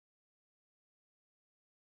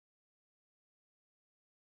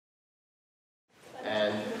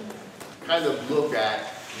kind of look at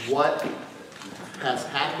what has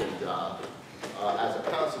happened as a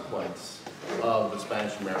consequence of the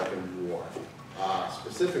Spanish-American War.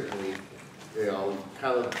 Specifically,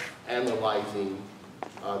 kind of analyzing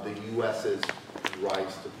the U.S.'s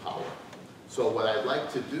rise to power. So what I'd like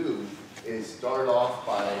to do is start off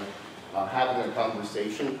by having a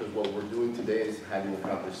conversation, because what we're doing today is having a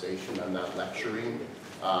conversation. I'm not lecturing.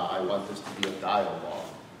 I want this to be a dialogue.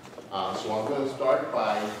 So I'm going to start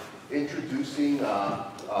by introducing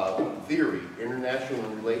theory, international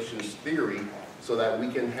relations theory, so that we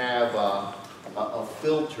can have a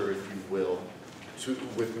filter, if you will,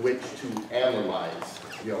 with which to analyze,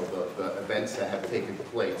 the events that have taken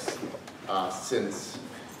place since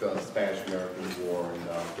the Spanish-American War and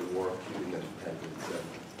the War of Cuban Independence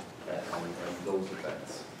and those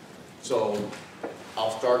events. So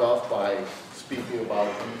I'll start off by speaking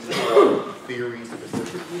about these four theories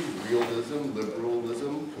specifically: realism,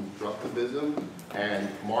 liberalism, constructivism, and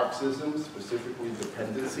Marxism, specifically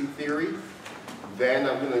dependency theory. Then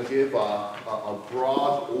I'm going to give a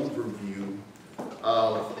broad overview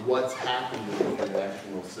of what's happened in the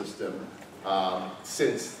international system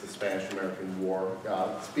since the Spanish-American War.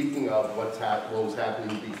 Speaking of what was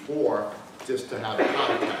happening before, just to have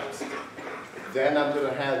context. Then I'm going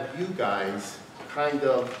to have you guys kind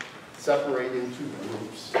of separate into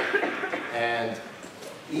groups, and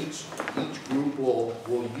each group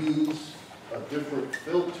will use a different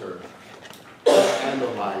filter to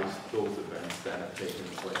analyze those events that have taken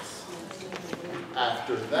place.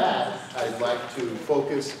 After that, I'd like to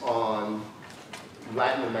focus on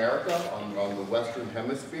Latin America, on the Western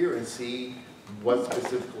Hemisphere, and see what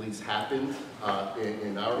specifically has happened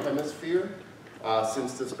in our hemisphere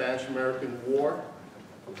since the Spanish-American War.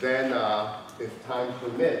 Then, if time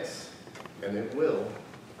permits, and it will,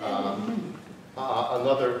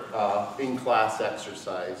 another in-class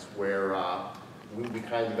exercise where we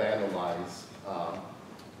kind of analyze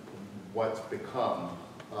what's become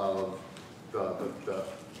of the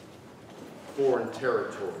foreign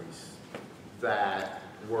territories that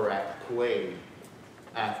were at play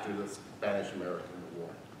after the Spanish-American War.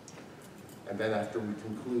 And then after we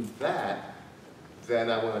conclude that,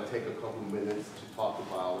 then I want to take a couple minutes to talk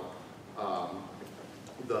about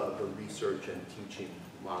the research and teaching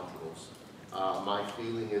modules. My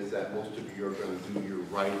feeling is that most of you are going to do your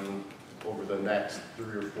writing over the next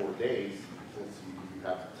 3 or 4 days, since you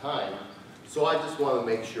have the time. So I just want to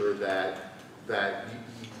make sure that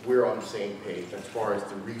we're on the same page as far as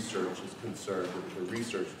the research is concerned, the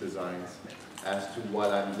research designs, as to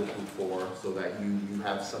what I'm looking for, so that you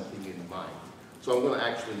have something in mind. So I'm going to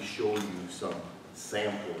actually show you some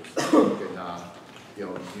samples that you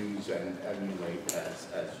can use and emulate as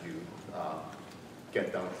you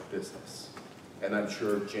get down to business. And I'm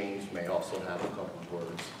sure James may also have a couple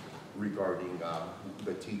words regarding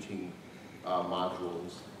the teaching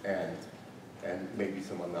modules and maybe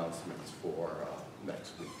some announcements for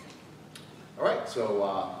next week. All right,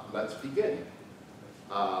 so let's begin.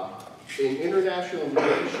 In international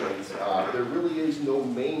relations, there really is no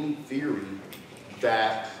main theory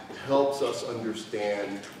that helps us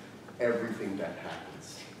understand everything that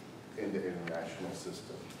happens in the international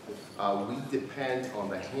system. We depend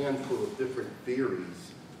on a handful of different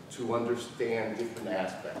theories to understand different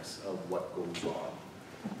aspects of what goes on.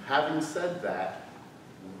 Having said that,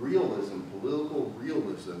 realism, political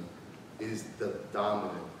realism, is the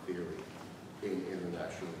dominant theory in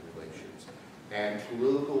international relations. And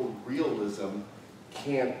political realism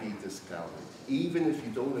can't be discounted. Even if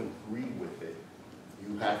you don't agree with it,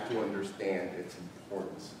 you have to understand its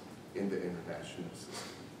importance in the international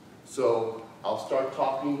system. So I'll start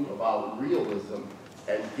talking about realism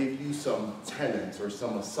and give you some tenets or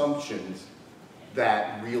some assumptions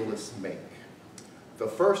that realists make. The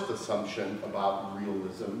first assumption about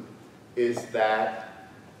realism is that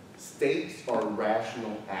states are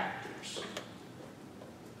rational actors.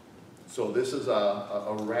 So this is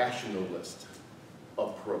a rationalist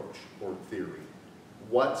approach or theory.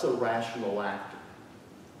 What's a rational actor?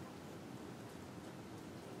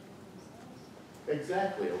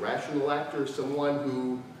 Exactly, a rational actor is someone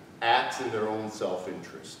who acts in their own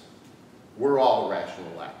self-interest. We're all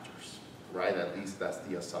rational actors, right? At least that's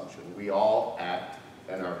the assumption. We all act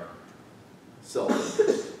in our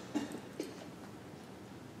self-interest.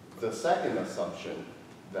 The second assumption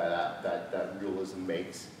that realism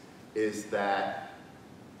makes is that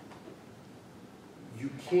you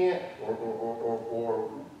can't, or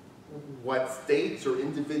what states or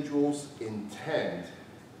individuals intend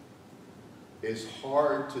is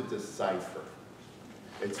hard to decipher.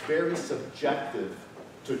 It's very subjective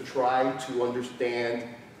to try to understand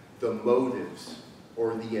the motives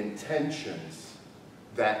or the intentions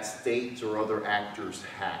that states or other actors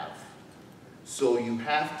have. So you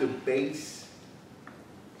have to base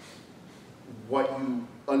what you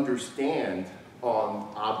understand on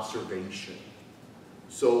observation.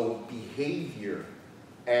 So behavior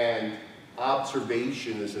and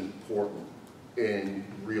observation is important in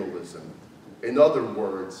realism. In other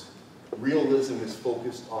words, realism is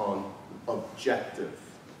focused on objective,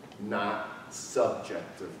 not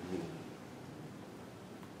subjective meaning.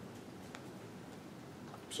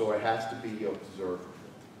 So it has to be observable.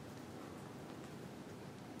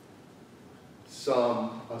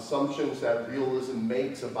 Some assumptions that realism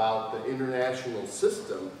makes about the international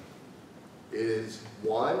system is,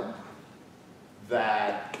 one,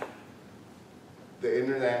 that the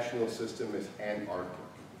international system is anarchic.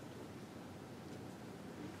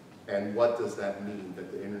 And what does that mean,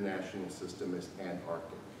 that the international system is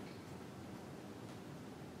anarchic?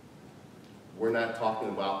 We're not talking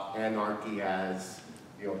about anarchy as,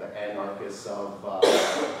 you know, the anarchists of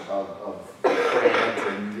France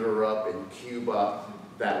and Europe and Cuba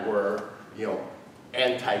that were, you know,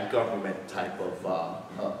 anti-government type of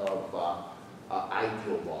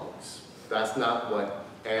ideologues. That's not what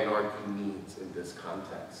anarchy means in this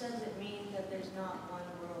context. Does it mean that there's not one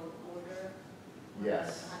world order?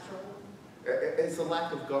 Yes. Natural? It's a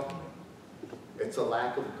lack of government. It's a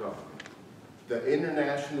lack of government. The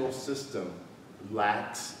international system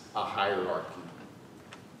lacks a hierarchy.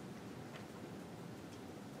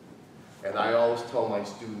 And I always tell my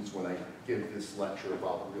students when I give this lecture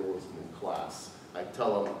about realism in class, I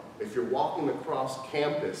tell them, if you're walking across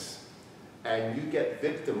campus and you get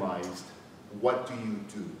victimized, what do?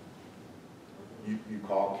 You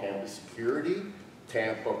call campus security,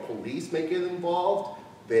 Tampa police may get involved,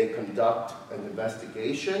 they conduct an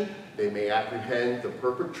investigation, they may apprehend the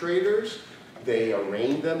perpetrators, they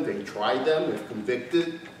arraign them, they try them, if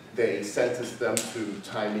convicted, they sentence them to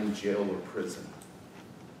time in jail or prison.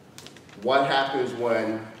 What happens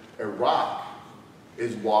when Iraq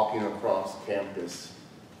is walking across campus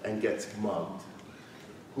and gets mugged?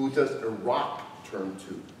 Who does Iraq turn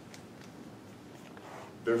to?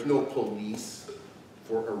 There's no police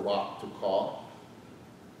for Iraq to call.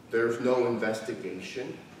 There's no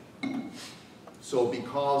investigation. So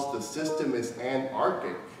because the system is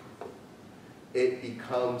anarchic, it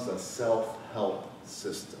becomes a self-help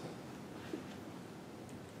system.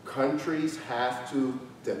 Countries have to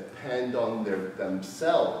depend on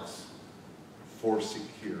themselves for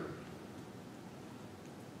security.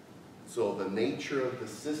 So the nature of the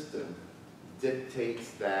system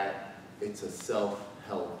dictates that it's a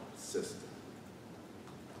self-help system.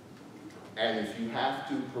 And if you have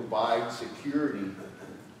to provide security,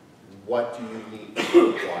 what do you need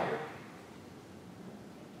to acquire?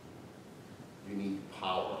 You need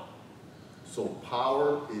power. So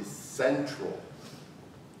power is central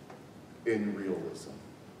in realism.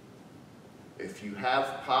 If you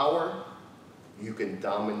have power, you can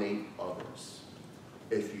dominate others.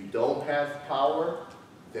 If you don't have power,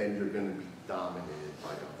 then you're going to be dominated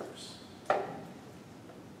by others.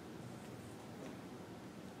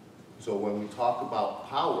 So when we talk about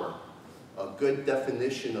power, a good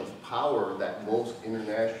definition of power that most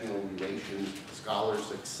international relations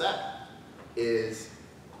scholars accept is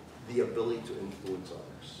the ability to influence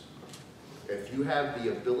others. If you have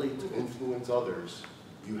the ability to influence others,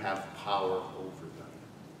 you have power over them.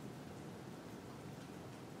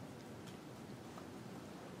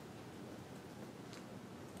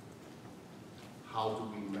 How do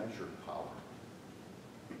we measure power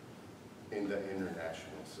in the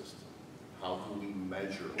international system? How do we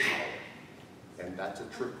measure power? And that's a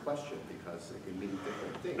trick question because it can mean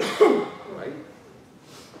different things, right?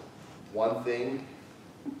 One thing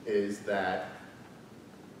is that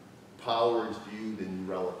power is viewed in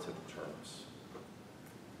relative terms.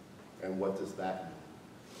 And what does that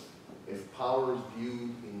mean? If power is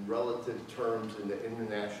viewed in relative terms in the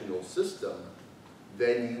international system,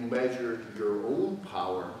 then you measure your own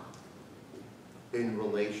power in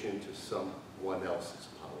relation to someone else's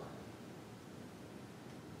power.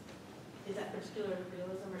 Is that particular to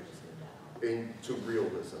realism or just in general? Into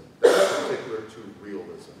realism. That's particular to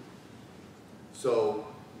realism. So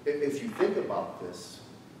if you think about this,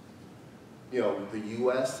 you know, the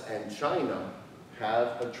US and China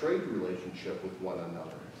have a trade relationship with one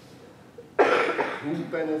another. Who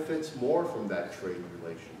benefits more from that trade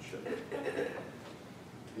relationship?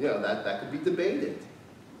 You know, that could be debated.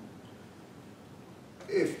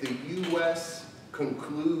 If the US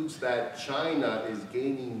concludes that China is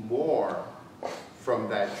gaining more from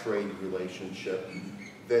that trade relationship,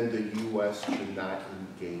 then the US should not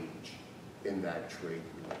engage in that trade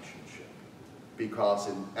relationship because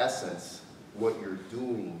in essence, what you're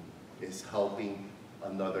doing is helping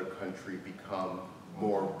another country become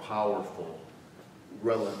more powerful,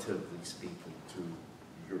 relatively speaking,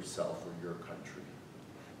 to yourself or your country.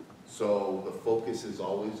 So the focus is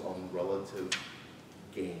always on relative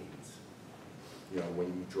gains. You know, when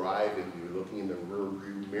you drive and you're looking in the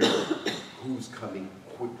rearview mirror, who's coming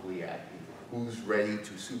quickly at you? Who's ready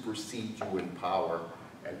to supersede you in power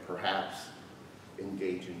and perhaps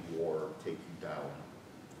engage in war or take you down?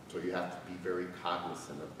 So you have to be very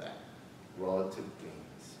cognizant of that. Relative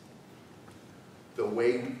gains. The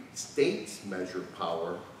way states measure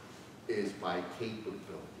power is by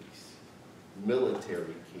capabilities,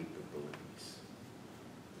 military capabilities.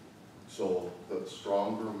 So the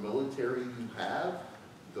stronger military you have,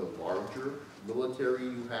 the larger military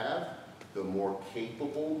you have, the more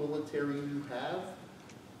capable military you have,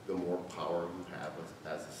 the more power you have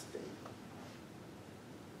as a state.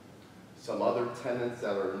 Some other tenets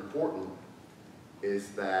that are important is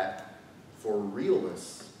that for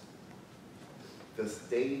realists, the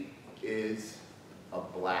state is a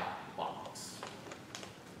black box.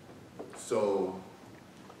 So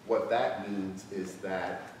what that means is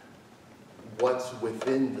that what's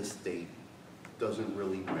within the state doesn't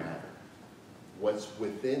really matter. What's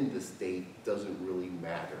within the state doesn't really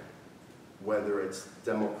matter. Whether it's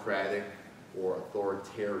democratic or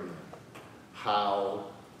authoritarian, how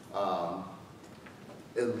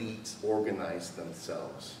elites organize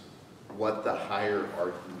themselves, what the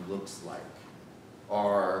hierarchy looks like.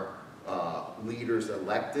 Are leaders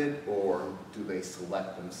elected, or do they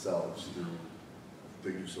select themselves through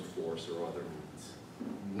the use of force or other means?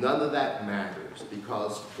 None of that matters,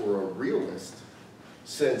 because for a realist,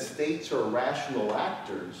 since states are rational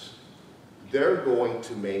actors, they're going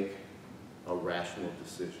to make a rational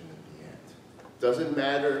decision in the end. Doesn't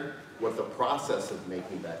matter what the process of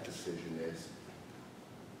making that decision is.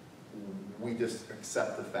 We just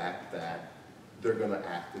accept the fact that they're going to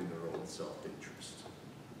act in their own self-interest.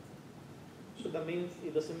 So that means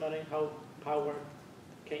it doesn't matter how power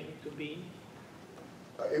came to be?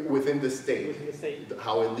 Within the state, Within the state.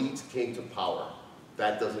 how elites came to power,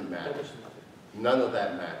 that doesn't matter. That doesn't matter. None of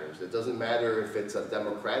that matters. It doesn't matter if it's a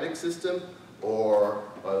democratic system or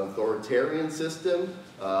an authoritarian system,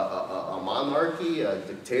 a monarchy, a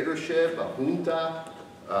dictatorship, a junta,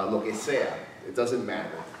 lo que sea. It doesn't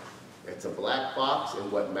matter. It's a black box,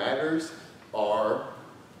 and what matters are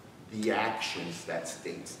the actions that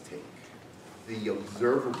states take, the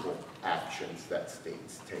observable actions that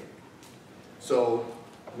states take. So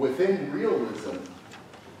within realism,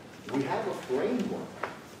 we have a framework.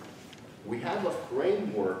 We have a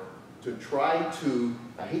framework to try to,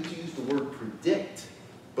 I hate to use the word predict,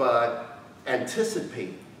 but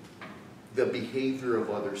anticipate the behavior of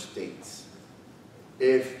other states.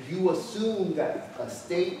 If you assume that a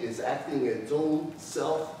state is acting in its own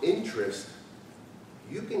self-interest,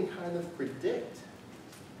 you can kind of predict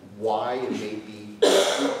why it may be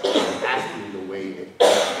acting the way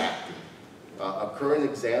it's acting. A current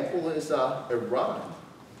example is Iran.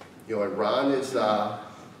 You know, Iran is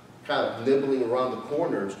kind of nibbling around the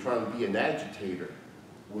corners, trying to be an agitator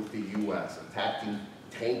with the U.S., attacking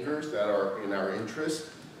tankers that are in our interest,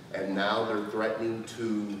 and now they're threatening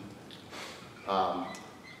to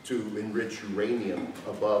enrich uranium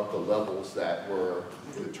above the levels that were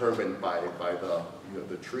determined by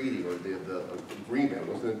the treaty or the agreement. It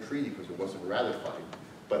wasn't a treaty because it wasn't ratified,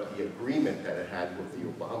 but the agreement that it had with the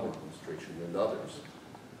Obama administration and others.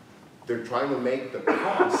 They're trying to make the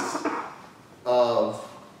costs of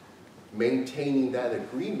maintaining that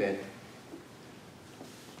agreement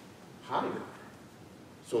higher,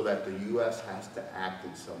 so that the U.S. has to act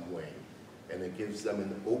in some way, and it gives them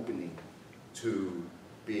an opening to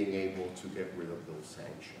being able to get rid of those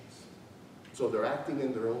sanctions. So they're acting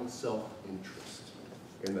in their own self-interest,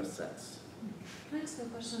 in a sense. Can I ask a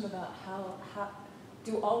question about how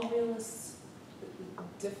do all realists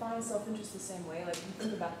define self-interest the same way? Like, you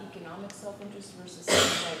think about economic self-interest versus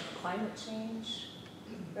something like climate change,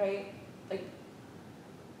 right? Like,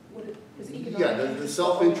 what is economic? Yeah, the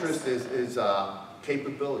self-interest is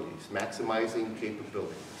capabilities, maximizing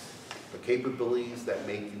capabilities. The capabilities that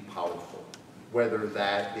make you powerful, whether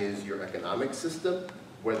that is your economic system,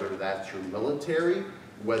 whether that's your military,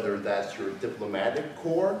 whether that's your diplomatic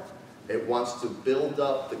corps. It wants to build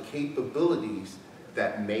up the capabilities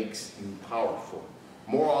that makes you powerful.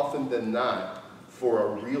 More often than not, for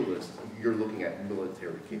a realist, you're looking at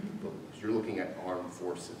military capabilities. You're looking at armed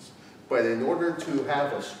forces. But in order to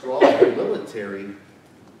have a strong military,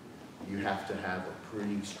 you have to have a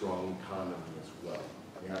pretty strong economy as well.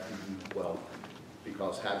 You have to be wealthy,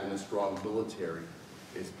 because having a strong military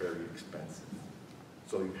is very expensive.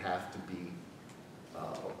 So you have to be,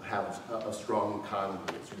 have a strong economy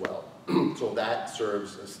as well. So that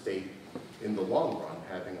serves a state in the long run,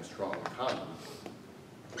 having a strong economy.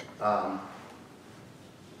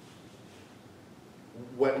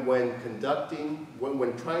 When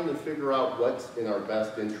trying to figure out what's in our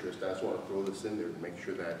best interest, I just want to throw this in there to make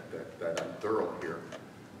sure that I'm thorough here.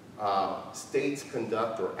 States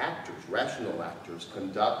conduct, or actors, rational actors,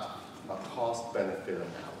 conduct a cost-benefit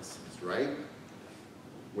analysis, right?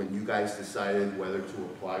 When you guys decided whether to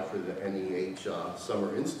apply for the NEH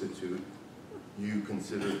Summer Institute, you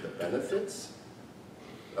considered the benefits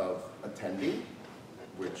of attending,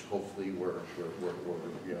 which hopefully were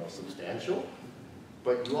substantial,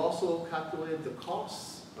 but you also calculated the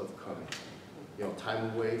costs of coming.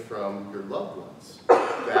 Time away from your loved ones,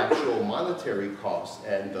 the actual monetary costs,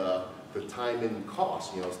 and the time and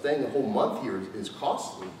cost. Staying a whole month here is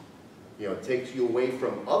costly. It takes you away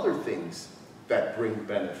from other things that bring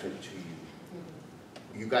benefit to you.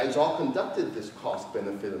 You guys all conducted this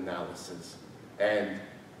cost-benefit analysis, and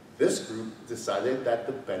this group decided that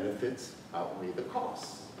the benefits outweigh the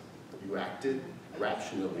costs. You acted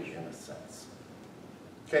rationally, in a sense.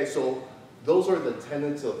 Okay, so those are the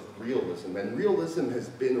tenets of realism, and realism has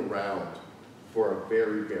been around for a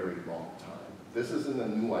very, very long time. This isn't a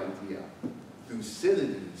new idea.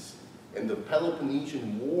 Thucydides in the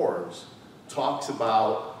Peloponnesian Wars talks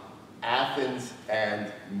about Athens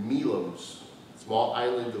and Milos, small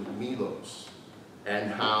island of Milos,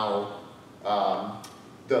 and how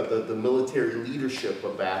the military leadership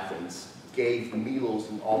of Athens gave Milos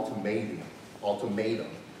an ultimatum,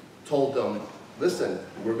 told them, listen,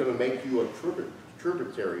 we're going to make you a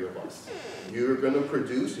tributary of us. You're going to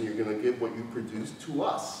produce, and you're going to give what you produce to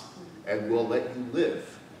us, and we'll let you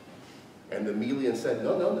live. And the Melians said,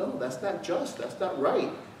 no, no, no, that's not just, that's not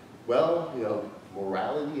right. Well,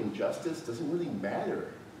 morality and justice doesn't really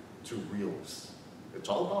matter to realists. It's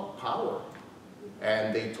all about power.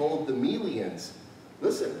 And they told the Melians,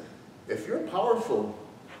 listen, if you're powerful,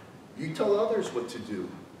 you tell others what to do.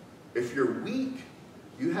 If you're weak,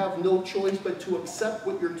 you have no choice but to accept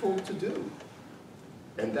what you're told to do.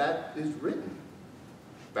 And that is written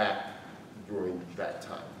back during that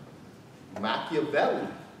time. Machiavelli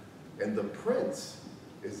and the Prince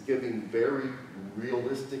is giving very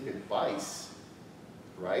realistic advice,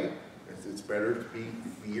 right? It's better to be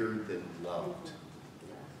feared than loved.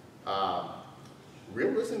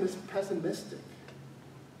 Realism is pessimistic.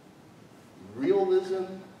 Realism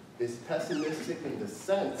is pessimistic in the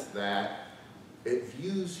sense that it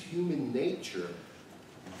views human nature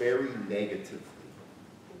very negatively.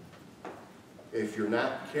 If you're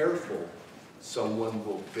not careful, someone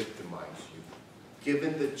will victimize you.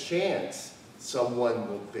 Given the chance, someone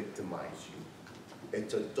will victimize you.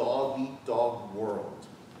 It's a dog-eat-dog world,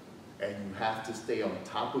 and you have to stay on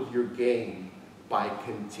top of your game by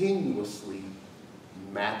continuously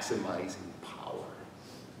maximizing power.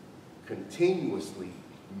 Continuously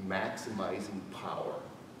maximizing power,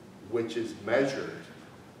 which is measured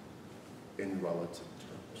in relative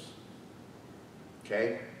terms.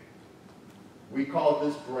 Okay? We call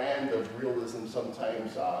this brand of realism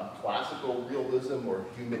sometimes classical realism or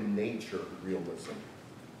human nature realism.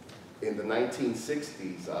 In the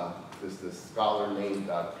 1960s, this scholar named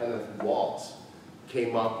Kenneth Waltz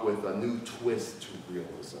came up with a new twist to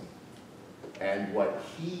realism. And what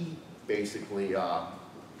he basically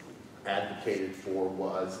advocated for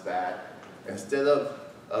was that instead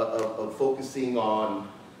of focusing on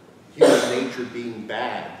human nature being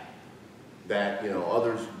bad, that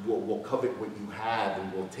others will covet what you have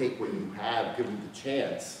and will take what you have given the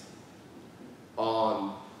chance,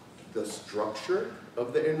 on the structure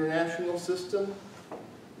of the international system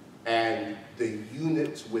and the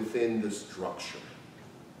units within the structure.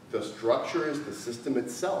 The structure is the system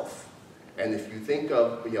itself. And if you think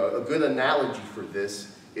of, a good analogy for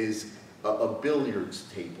this is a billiards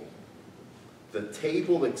table. The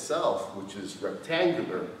table itself, which is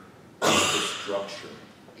rectangular, is the structure.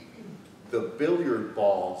 The billiard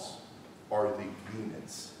balls are the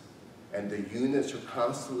units, and the units are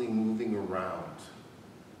constantly moving around,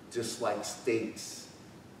 just like states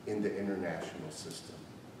in the international system.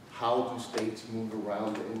 How do states move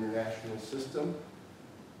around the international system?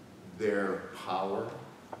 Their power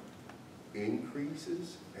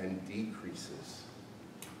increases and decreases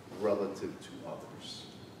relative to others.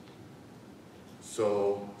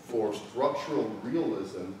 So for structural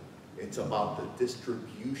realism, it's about the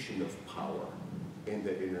distribution of power in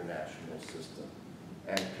the international system.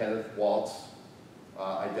 And Kenneth Waltz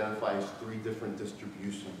identifies three different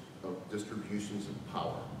distributions of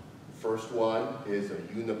power. First one is a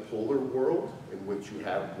unipolar world in which you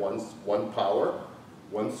have one power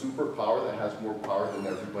one superpower that has more power than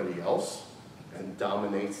everybody else and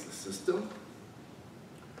dominates the system.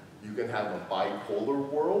 You can have a bipolar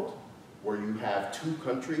world where you have two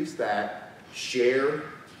countries that share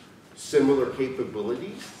similar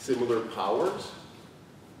capabilities, similar powers,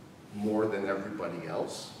 more than everybody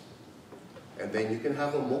else. And then you can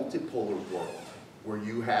have a multipolar world where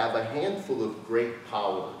you have a handful of great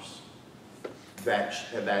powers that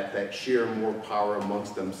share more power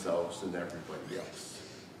amongst themselves than everybody else.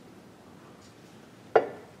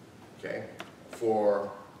 Okay?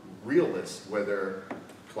 For realists, whether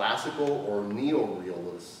classical or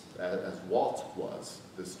neo-realists, as Walt was,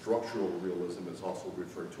 the structural realism is also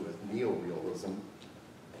referred to as neo-realism,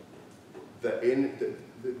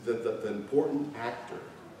 the important actor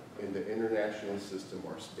in the international system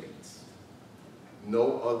are states.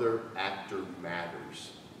 No other actor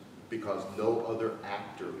matters because no other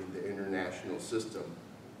actor in the international system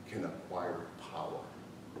can acquire power.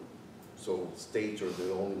 So states are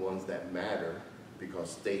the only ones that matter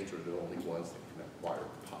because states are the only ones that can acquire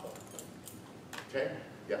power. Okay?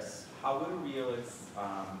 Yes? How would a realist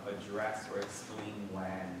address or explain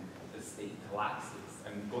when the state collapses?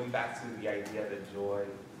 And going back to the idea that Joy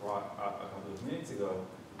brought up a couple of minutes ago,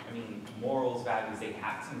 I mean, morals, values, they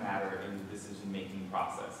have to matter in the decision-making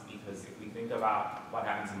process, because if we think about what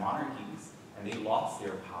happened to monarchies, and they lost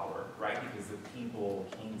their power, right? Because the people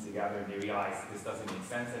came together and they realized this doesn't make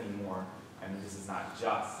sense anymore, and this is not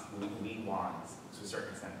just. We want, to a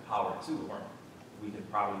certain extent, power too, or we could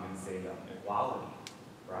probably even say equality,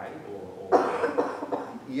 right?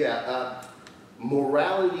 Yeah,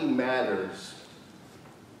 morality matters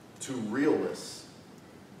to realists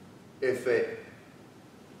if it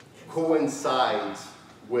coincides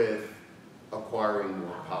with acquiring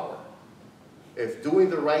more power. If doing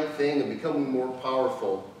the right thing and becoming more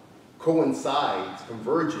powerful coincides,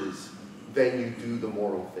 converges, then you do the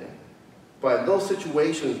moral thing. But in those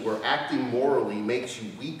situations where acting morally makes you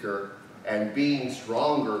weaker and being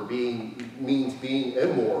stronger means being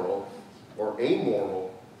immoral or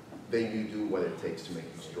amoral, then you do what it takes to make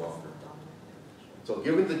you stronger. So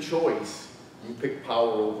given the choice, you pick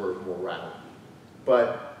power over morality.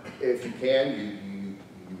 But if you can, you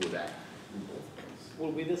would act in both ways.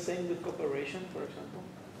 Will be the same with cooperation, for example?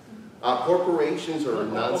 Corporations are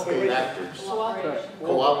non-state actors. Cooperation.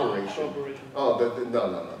 Cooperation. Oh,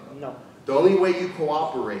 no. No. The only way you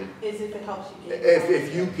cooperate Is if it helps you gain.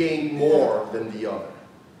 if you gain more than the other.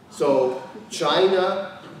 So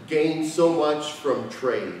China gains so much from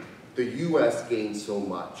trade. The U.S. gains so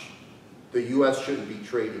much. The U.S. shouldn't be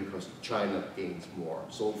trading because China gains more.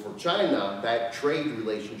 So for China, that trade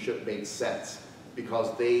relationship makes sense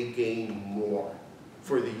because they gain more.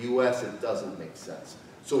 For the U.S., it doesn't make sense.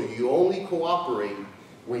 So you only cooperate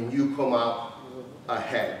when you come out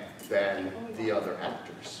ahead than the other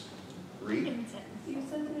actors. Read? You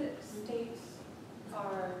said that states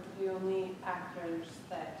are the only actors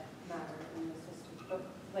that matter in the system. But,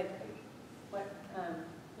 like, what,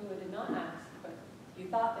 who I did not ask, but you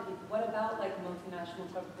thought that, what about, like,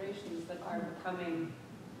 multinational corporations that are becoming,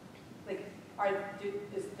 like,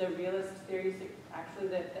 is the realist theory actually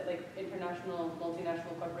that like, international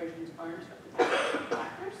multinational corporations aren't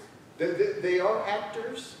actors? They are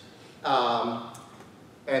actors,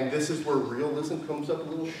 and this is where realism comes up a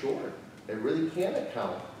little short. It really can't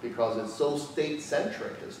account because it's so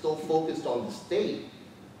state-centric. It's still focused on the state.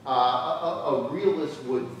 A realist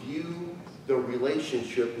would view the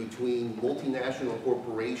relationship between multinational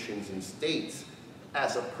corporations and states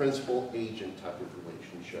as a principal-agent type of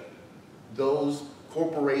relationship. Those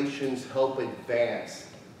corporations help advance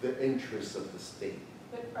the interests of the state.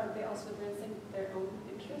 But are they also advancing their own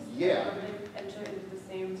interests? Yeah. Or they enter into the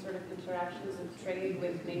same sort of interactions of trade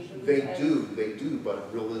with nations? They do,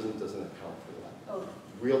 but realism doesn't account for that. Oh.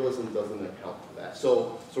 Realism doesn't account for that.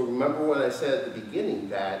 So remember what I said at the beginning,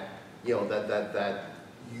 that that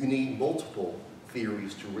you need multiple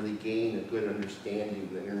theories to really gain a good understanding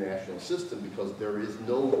of the international system, because there is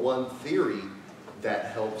no one theory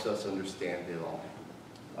that helps us understand it all.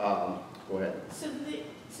 Go ahead. So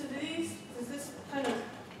does this kind of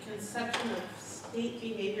conception of state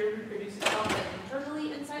behavior reproduce itself like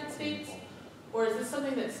internally inside states? Or is this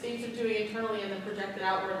something that states are doing internally and then projected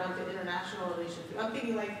outward onto international relations? I'm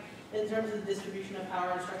thinking like in terms of the distribution of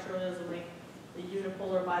power and structuralism, like the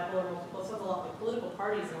unipolar, bipolar, multipolar, sounds a lot like political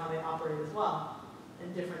parties and how they operate as well.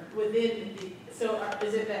 And different within the,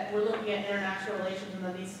 is it that we're looking at international relations and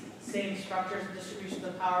then these same structures and distributions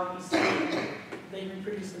of power we see they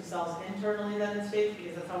reproduce themselves internally then in states,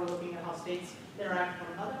 because that's how we're looking at how states interact with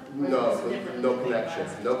one another? Or is this different No than the connection.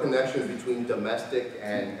 US? No connection between domestic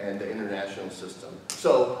and the international system.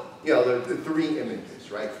 So, you know, the three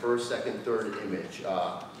images, right? First, second, third image.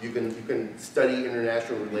 You can study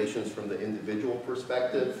international relations from the individual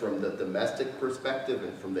perspective, from the domestic perspective,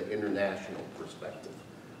 and from the international perspective.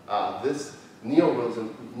 This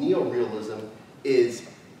neorealism is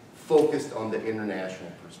focused on the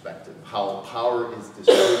international perspective, how power is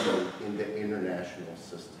distributed in the international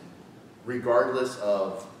system, regardless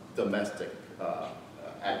of domestic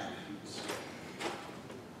attributes.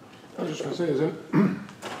 I was just going to say,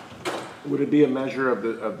 would it be a measure of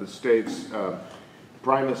the state's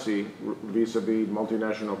primacy vis-a-vis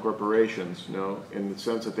multinational corporations, you know, in the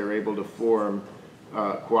sense that they're able to form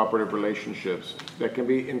cooperative relationships that can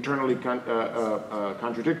be internally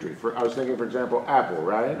contradictory? I was thinking, for example, Apple,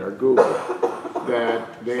 right, or Google,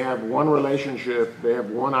 that they have one relationship, they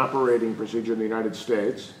have one operating procedure in the United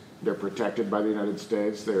States. They're protected by the United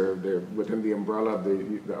States. They're within the umbrella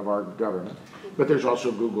of our government. But there's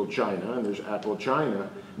also Google China and there's Apple China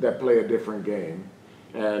that play a different game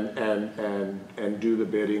and do the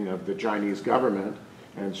bidding of the Chinese government,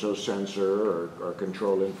 and so censor or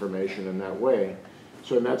control information in that way.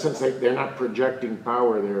 So in that sense, they're not projecting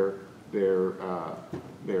power. They're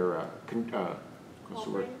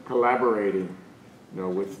collaborating, you know,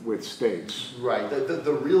 with states. Right.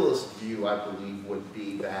 The realist view, I believe, would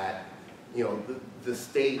be that, you know, the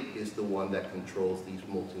state is the one that controls these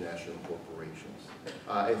multinational corporations.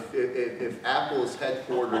 If Apple is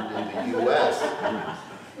headquartered in the U.S.,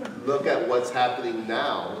 look at what's happening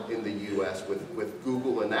now in the U.S. with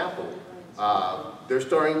Google and Apple. They're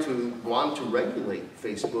starting to want to regulate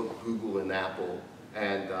Facebook, Google, and Apple,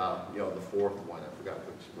 and you know, the fourth one, I forgot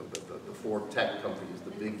which, the four tech companies,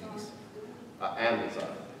 the biggies,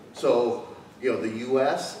 Amazon. So, you know, the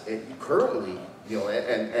U.S. currently, you know,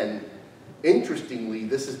 and interestingly,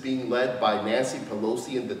 this is being led by Nancy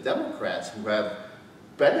Pelosi and the Democrats, who have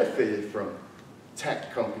benefited from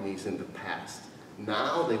tech companies in the past.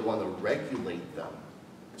 Now they want to regulate them.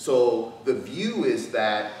 So the view is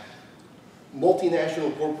that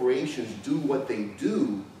multinational corporations do what they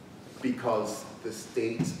do because the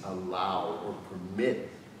states allow or permit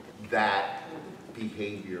that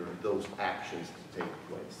behavior, those actions to take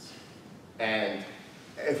place. And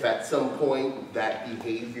if at some point that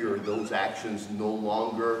behavior, those actions no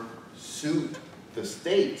longer suit the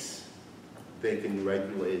states, they can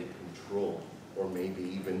regulate and control, or maybe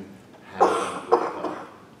even have them break up,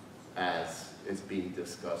 as is being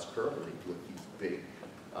discussed currently with these big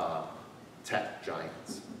tech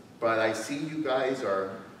giants. But I see you guys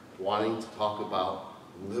are wanting to talk about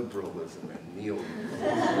liberalism and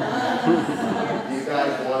neoliberalism. You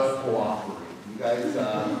guys want to cooperate. You guys,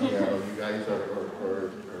 you know, you guys are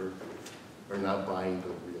not buying the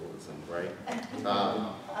realism, right?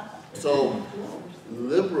 So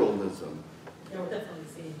liberalism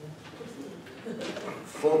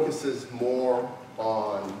focuses more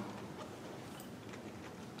on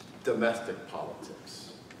domestic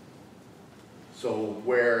politics. So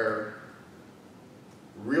where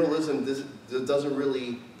realism doesn't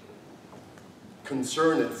really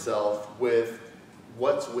concern itself with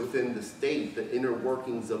what's within the state, the inner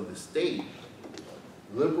workings of the state,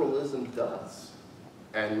 liberalism does.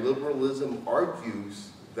 And liberalism argues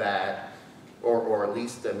that, or at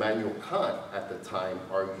least Immanuel Kant at the time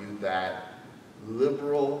argued that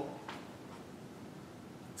liberal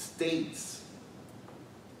states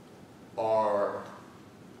are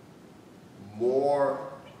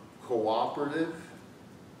more cooperative,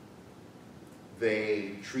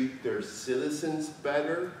 they treat their citizens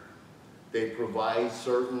better, they provide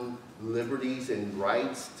certain liberties and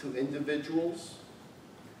rights to individuals,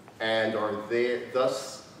 and are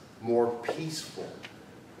thus more peaceful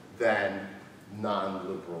than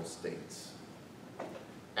non-liberal states.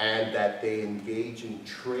 And that they engage in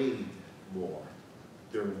trade more.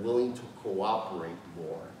 They're willing to cooperate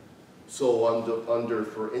more. So under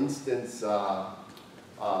for instance,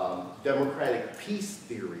 democratic peace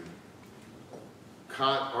theory,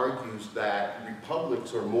 Kant argues that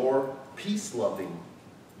republics are more peace-loving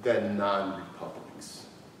than non-republics.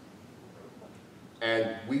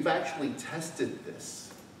 And we've actually tested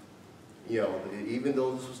this. You know, even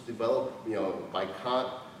though this was developed, you know, by Kant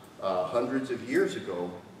hundreds of years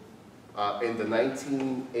ago, in the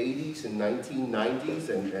 1980s and 1990s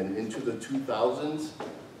and into the 2000s,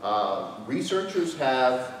 researchers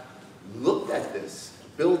have looked at this,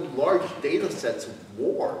 built large data sets of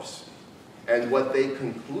wars, and what they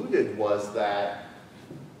concluded was that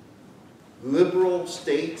liberal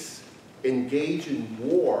states engage in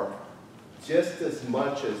war just as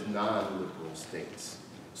much as non-liberal states.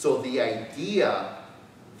 So the idea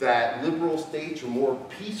that liberal states are more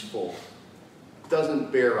peaceful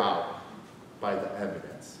doesn't bear out by the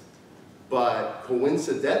evidence. But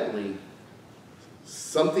coincidentally,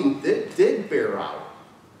 something did bear out.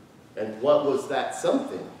 And what was that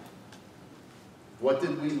something? What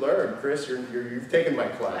did we learn? Chris, you've taken my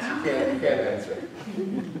class. You can't answer.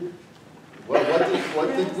 What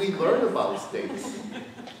did we learn about states?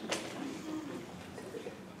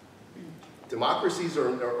 Democracies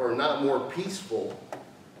are not more peaceful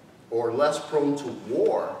or less prone to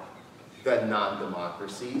war than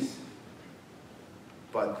non-democracies,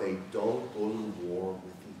 but they don't go to war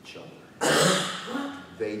with each other.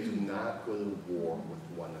 They do not go to war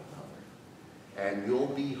with one another. And you'll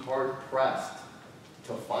be hard-pressed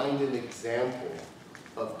to find an example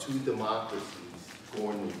of two democracies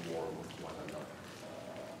going to war with one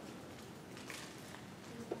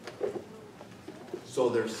another. So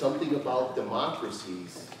there's something about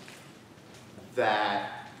democracies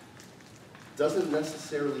that doesn't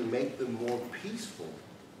necessarily make them more peaceful,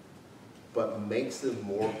 but makes them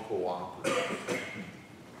more cooperative.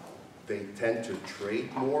 They tend to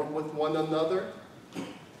trade more with one another.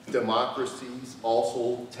 Democracies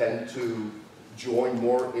also tend to join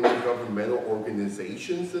more intergovernmental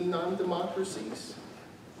organizations than non-democracies.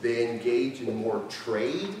 They engage in more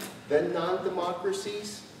trade than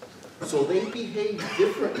non-democracies. So they behave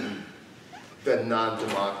differently than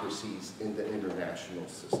non-democracies in the international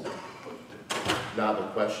system. Now the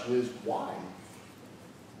question is why?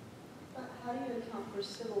 But how do you account for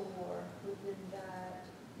civil war within that?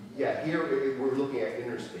 Yeah, here we're looking at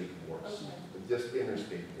interstate wars. Okay. Just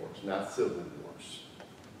interstate wars, not civil wars.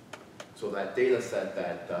 So that data set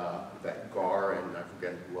that Gar and I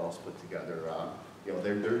forget who else put together,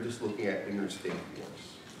 they're just looking at interstate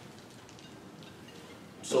wars.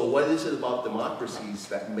 So what is it about democracies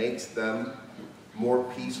that makes them more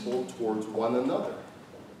peaceful towards one another?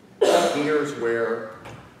 Here's where,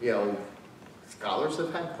 scholars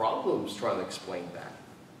have had problems trying to explain that.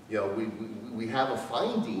 We have a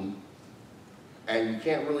finding, and you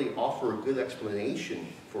can't really offer a good explanation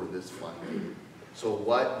for this finding. So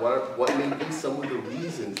what may be some of the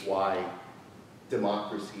reasons why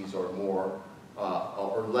democracies are more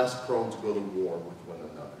or less prone to go to war with one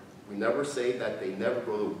another? We never say that they never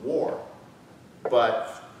go to war,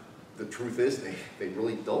 but the truth is they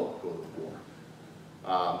really don't go to war.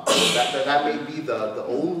 That may be the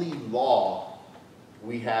only law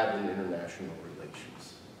we have in international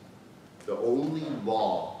relations. The only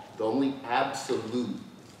law, the only absolute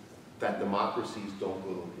that democracies don't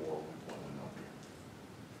go to war with one another.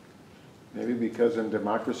 Maybe because in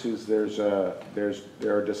democracies there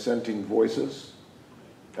are dissenting voices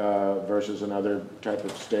versus another type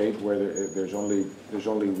of state where there's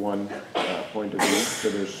only one point of view, so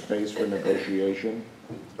there's space for negotiation.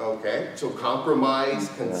 Okay, so compromise,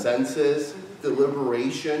 consensus,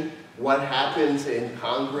 deliberation, what happens in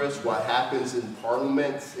Congress, what happens in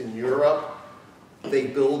parliaments in Europe, they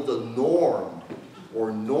build the norm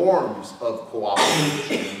or norms of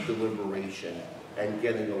cooperation, deliberation, and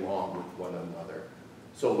getting along with one another.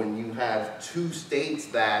 So when you have two states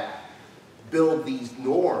that build these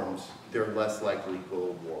norms, they're less likely to go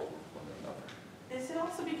to war with one another. Is it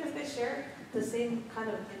also because they share the same kind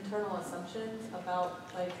of internal assumptions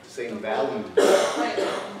about Same values. Right.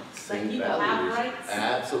 Same people values. have rights?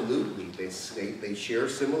 Absolutely. They share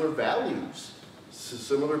similar values,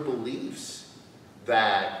 similar beliefs,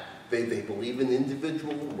 that they believe in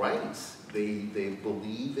individual rights. They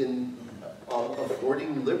believe in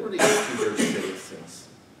affording liberty to their citizens.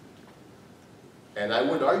 And I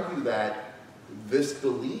would argue that this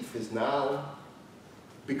belief has now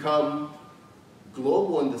become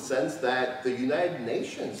global in the sense that the United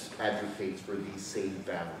Nations advocates for these same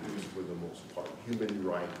values for the most part, human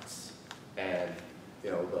rights, and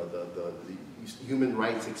the human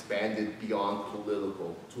rights expanded beyond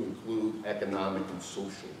political to include economic and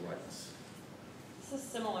social rights. This is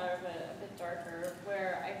similar, but a bit darker,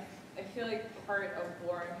 where I feel like part of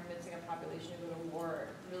war and convincing a population to go to war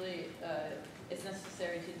really is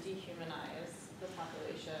necessary to dehumanize the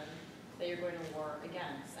population that you're going to war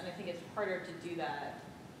against. And I think it's harder to do that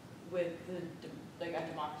with a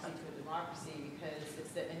democracy to a democracy because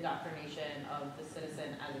it's the indoctrination of the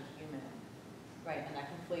citizen as a human, right? And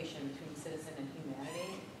that conflation between citizen and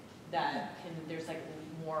humanity there's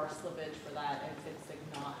more slippage for that if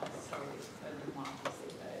it's not necessarily a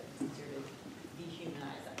democracy, but it's easier to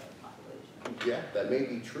dehumanize that population. Yeah, that may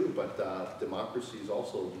be true, but democracies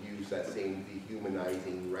also use that same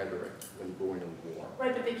dehumanizing rhetoric when going to war.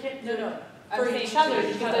 Right, but they can't, no, I'm for saying each other, to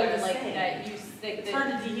each because other, they're the like, same. that you, It's that,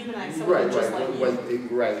 hard to dehumanize someone Right, who's just right, like when, you.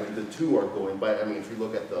 right, when the two are going, but I mean, if you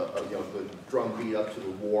look at the, the drumbeat up to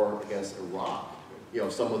the war against Iraq,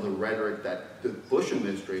 some of the rhetoric that the Bush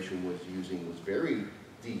administration was using was very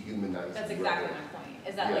dehumanizing. that's exactly rhetoric. my point,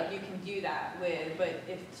 is that Yeah. like you can do that with, but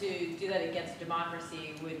if to do that against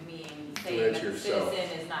democracy would mean Do saying it that the yourself.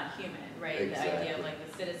 citizen is not human, right? The idea Exactly. of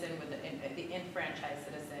like the citizen with the enfranchised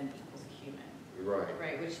citizen equals human, Right,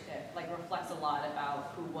 right? Which like reflects a lot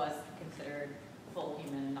about who was considered full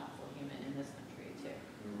human and not full human in this country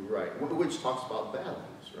too. right, which talks about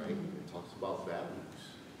values, right? It talks about values.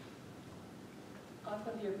 Off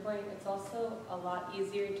of your point, it's also a lot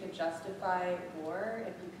easier to justify war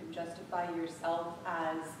if you can justify yourself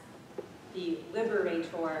as the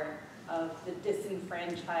liberator of the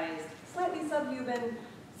disenfranchised, slightly subhuman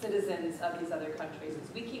citizens of these other countries.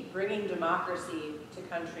 As we keep bringing democracy to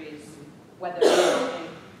countries, whether they,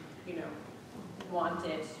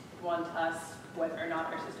 want us, whether or not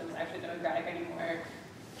our system is actually democratic anymore,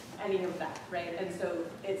 any of that, right? And so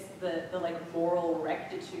it's the like moral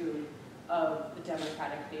rectitude of the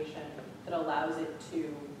democratic nation that allows it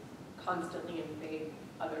to constantly invade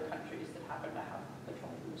other countries that happen to have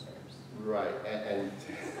petroleum reserves. Right, and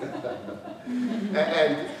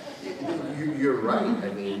you're right.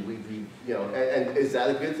 I mean, and is that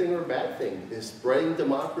a good thing or a bad thing? Is spreading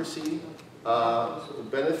democracy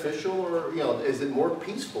beneficial, or is it more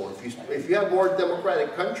peaceful? If you have more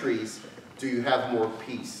democratic countries, do you have more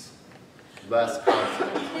peace, less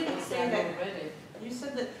conflict? You didn't say that, you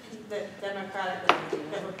said that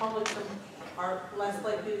that republics are less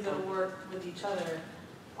likely to go to war with each other.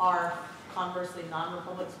 Are conversely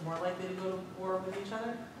non-republics more likely to go to war with each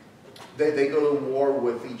other? They go to war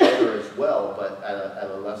with each other as well, but at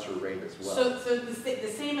a lesser rate as well. So the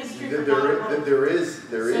same is true for non-republics. There is.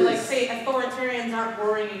 So like say authoritarians aren't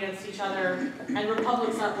warring against each other and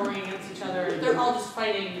republics aren't warring against each other. They're all just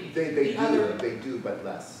fighting the other. They do, but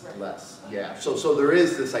less, Right. less. Yeah. So there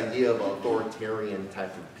is this idea of authoritarian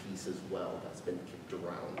type of peace as well that's been kicked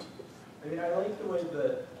around. I mean, I like the way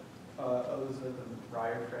that Elizabeth and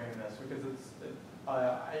Ryer framed this, because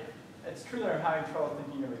it's true that I'm having trouble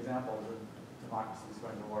thinking of examples of democracies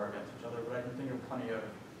going to war against each other, but I can think of plenty of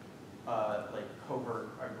like covert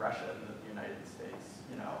aggression that the United States,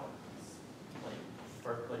 like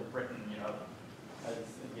Britain, has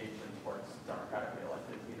engaged in towards democratically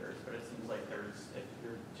elected leaders. But it seems like if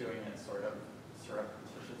you're doing it sort of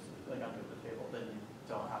surreptitiously, like under the table, then you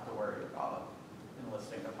don't have to worry about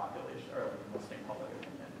enlisting the population or like enlisting public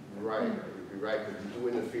opinion. Right, you're right, because you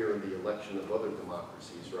interfere in the election of other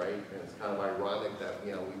democracies, right? And it's kind of ironic that,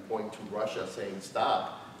 we point to Russia saying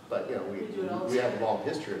stop, but, we have a long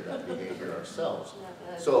history of that behavior ourselves.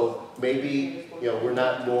 So maybe, we're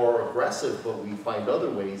not more aggressive, but we find other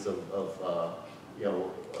ways of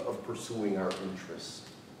pursuing our interests.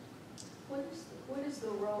 What is the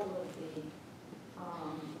role of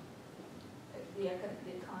the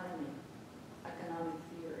economy, economic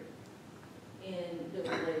theory, in the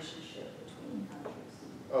relationship between countries?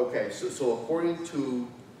 Okay, so according to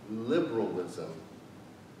liberalism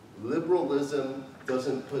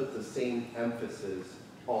doesn't put the same emphasis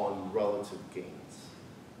on relative gains.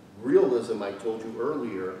 Realism, I told you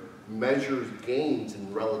earlier, measures gains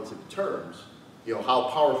in relative terms. How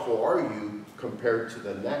powerful are you compared to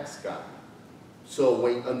the next guy? So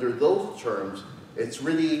under those terms, it's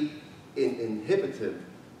really inhibitive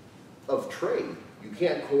of trade. You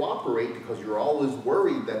can't cooperate because you're always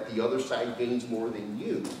worried that the other side gains more than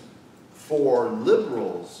you. For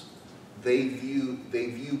liberals, they view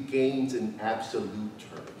gains in absolute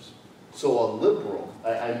terms. So a liberal,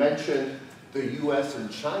 I mentioned the US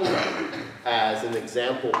and China as an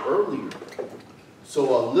example earlier.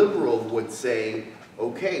 So a liberal would say,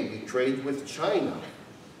 okay, we trade with China.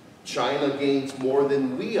 China gains more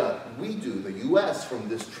than we do, the US, from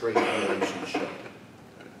this trade relationship.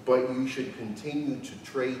 But you should continue to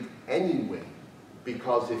trade anyway,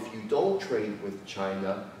 because if you don't trade with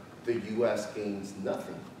China, the US gains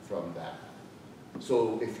nothing from that.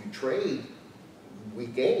 So if you trade, we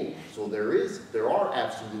gain. So there are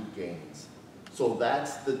absolute gains. So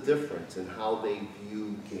that's the difference in how they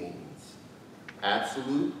view gains.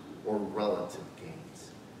 Absolute or relative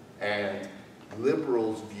gains. And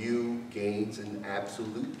liberals view gains in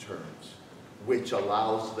absolute terms, which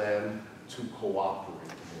allows them to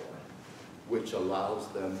cooperate more.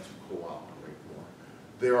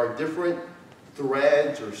 There are different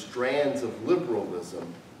threads or strands of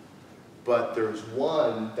liberalism, but there's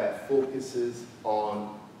one that focuses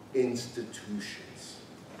on institutions,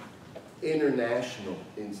 international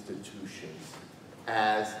institutions,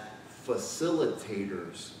 as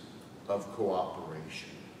facilitators of cooperation.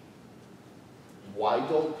 Why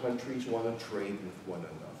don't countries want to trade with one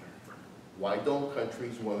another? Why don't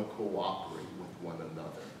countries want to cooperate with one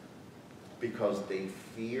another? Because they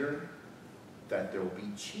fear that they'll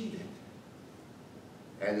be cheated.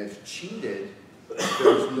 And if cheated,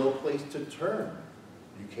 there's no place to turn.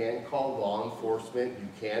 You can't call law enforcement. You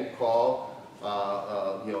can't call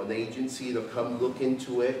an agency to come look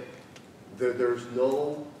into it. There's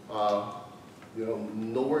no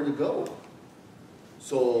nowhere to go.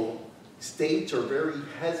 So states are very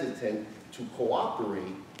hesitant to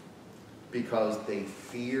cooperate because they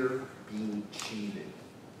fear being cheated.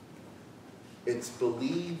 It's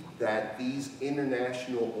believed that these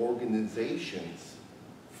international organizations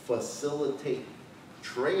facilitate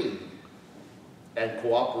trade and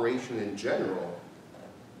cooperation in general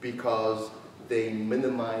because they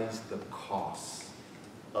minimize the costs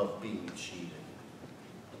of being cheated.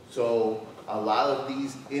 So a lot of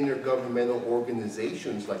these intergovernmental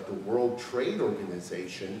organizations like the World Trade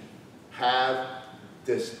Organization have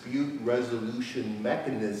dispute resolution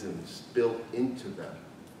mechanisms built into them.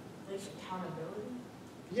 Like accountability?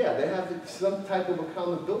 Yeah, they have some type of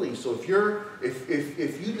accountability. So if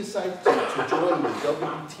you decide to join the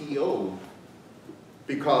WTO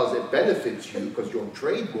because it benefits you, because you'll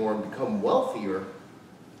trade more and become wealthier,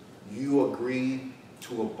 you agree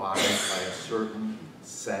to abide by a certain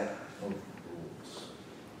set of rules.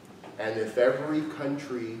 And if every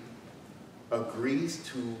country agrees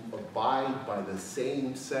to abide by the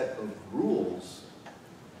same set of rules,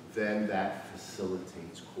 then that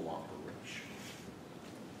facilitates cooperation.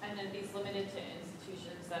 And then these limited to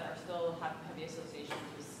institutions that are still have heavy associations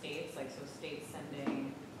with states, like so states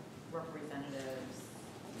sending representatives.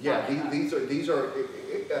 Yeah, these are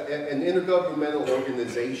an intergovernmental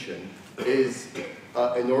organization is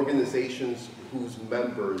an organization whose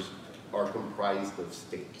members are comprised of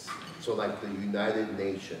states. So like the United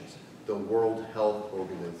Nations, the World Health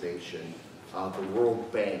Organization, the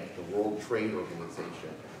World Bank, the World Trade Organization.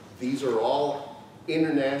 These are all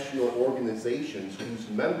international organizations whose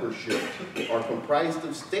membership are comprised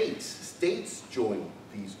of states. States join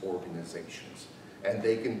these organizations. And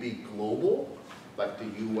they can be global, like the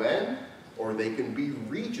UN, or they can be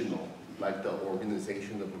regional, like the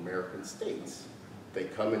Organization of American States. They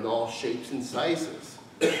come in all shapes and sizes.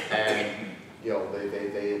 And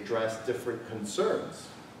they address different concerns.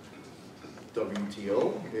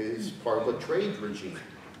 WTO is part of a trade regime.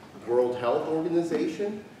 World Health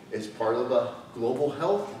Organization is part of a global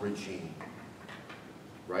health regime,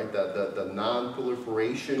 right? The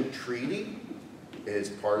Non-Proliferation Treaty is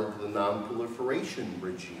part of the Non-Proliferation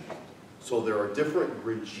regime. So there are different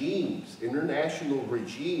regimes, international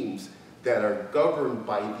regimes, that are governed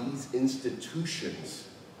by these institutions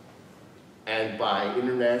and by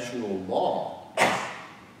international law,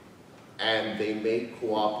 and they make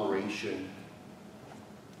cooperation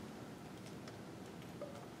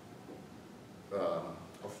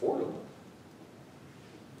affordable.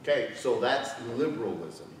 Okay, so that's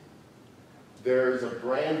liberalism. There's a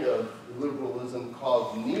brand of liberalism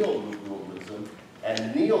called neoliberalism,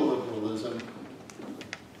 and neoliberalism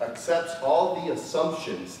accepts all the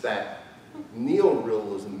assumptions that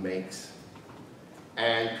neoliberalism makes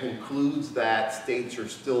and concludes that states are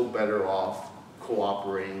still better off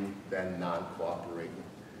cooperating than non-cooperating.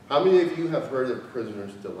 How many of you have heard of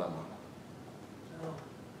prisoner's dilemma? No.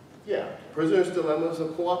 Yeah, prisoner's dilemma is a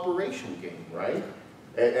cooperation game, right?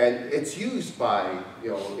 And it's used by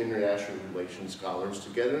international relations scholars to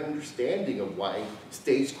get an understanding of why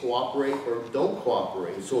states cooperate or don't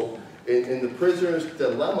cooperate. So in the prisoner's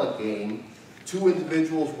dilemma game, two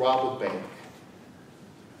individuals rob a bank.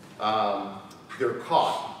 They're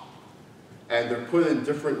caught, and they're put in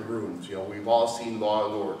different rooms. We've all seen Law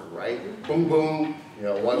and Order, right? Boom, boom.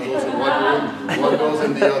 One goes in one room, one goes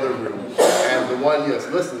in the other room. And the one says,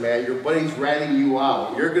 listen, man, your buddy's ratting you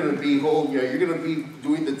out. You're going to be you're going to be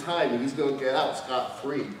doing the time, and he's going to get out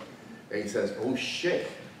scot-free. And he says, oh shit,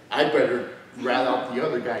 I better rat out the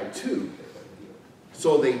other guy too.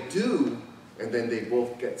 So they do, and then they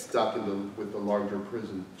both get stuck with the larger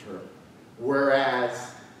prison term.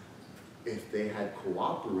 Whereas, if they had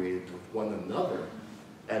cooperated with one another,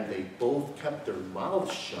 and they both kept their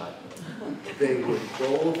mouths shut, they would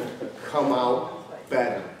both come out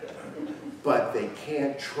better. But they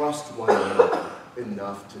can't trust one another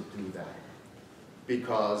enough to do that.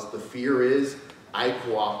 Because the fear is, I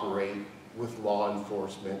cooperate with law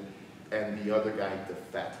enforcement, and the other guy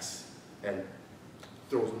defects and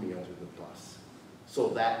throws me under the bus. So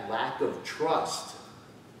that lack of trust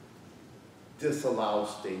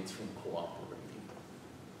disallows states from cooperating.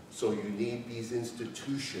 So you need these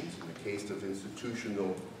institutions, in the case of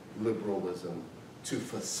institutional liberalism to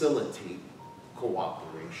facilitate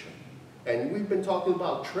cooperation. And we've been talking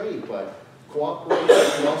about trade, but cooperation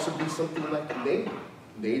can also be something like NATO.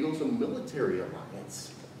 NATO's a military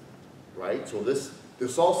alliance, right? So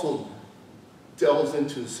this also delves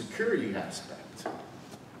into the security aspect.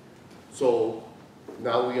 So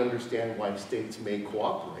now we understand why states may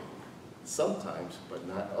cooperate, sometimes, but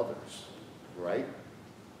not others, right?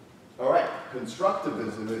 All right,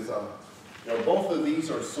 constructivism is, both of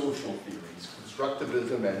these are social theories,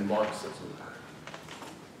 constructivism and Marxism.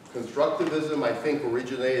 Constructivism, I think,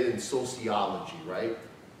 originated in sociology, right?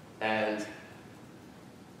 And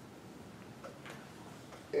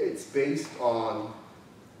it's based on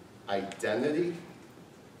identity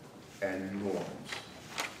and norms.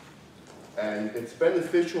 And it's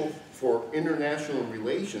beneficial for international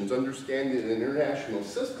relations, understanding the international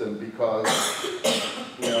system, because,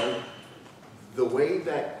 the way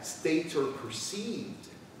that states are perceived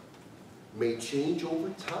may change over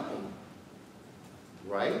time,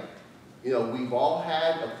 right? We've all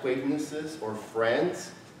had acquaintances or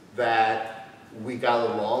friends that we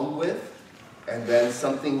got along with, and then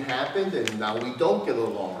something happened and now we don't get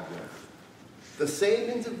along with. The same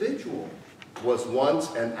individual was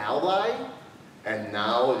once an ally, and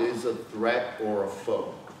now it is a threat or a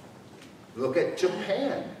foe. Look at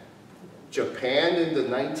Japan. Japan in the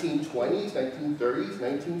 1920s, 1930s,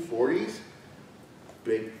 1940s,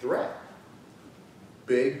 big threat.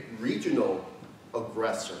 Big regional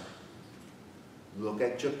aggressor. Look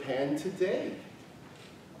at Japan today.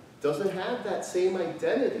 Doesn't have that same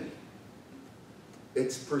identity.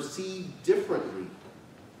 It's perceived differently.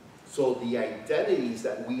 So the identities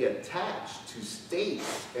that we attach to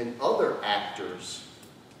states and other actors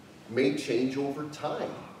may change over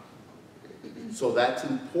time. So that's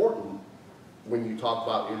important when you talk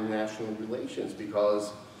about international relations,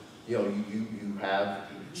 because you have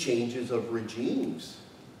changes of regimes,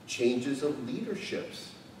 changes of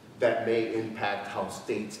leaderships that may impact how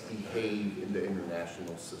states behave in the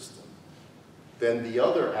international system. Then the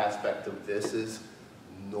other aspect of this is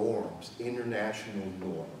norms, international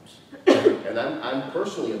norms. And I'm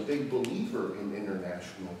personally a big believer in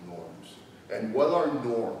international norms. And what are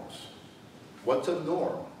norms? What's a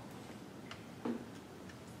norm?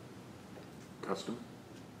 Custom?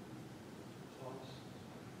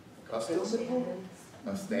 Custom?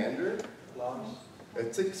 A standard? Laws.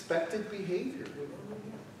 It's expected behavior.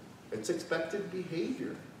 It's expected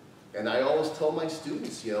behavior. And I always tell my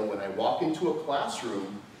students, when I walk into a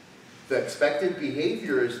classroom, the expected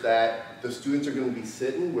behavior is that the students are going to be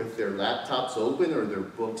sitting with their laptops open or their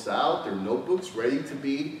books out, their notebooks ready to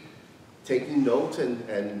be taking notes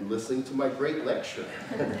and listening to my great lecture.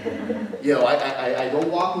 I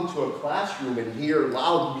don't walk into a classroom and hear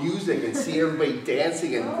loud music and see everybody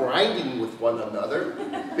dancing and grinding with one another,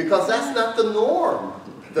 because that's not the norm.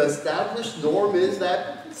 The established norm is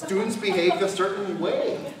that students behave a certain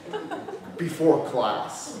way before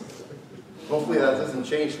class. Hopefully that doesn't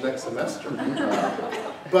change next semester.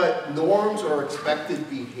 But norms are expected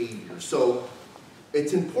behavior. So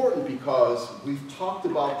it's important because we've talked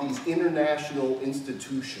about these international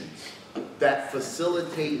institutions that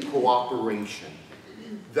facilitate cooperation,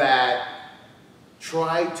 that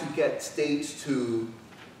try to get states to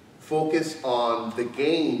focus on the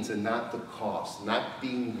gains and not the cost, not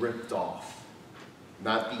being ripped off,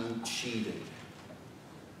 not being cheated.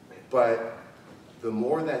 But the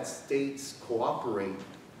more that states cooperate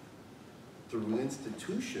through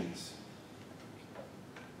institutions,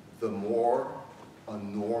 the more a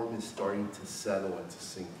norm is starting to settle and to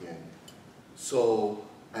sink in. So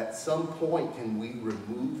at some point, can we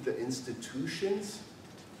remove the institutions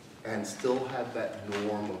and still have that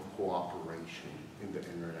norm of cooperation in the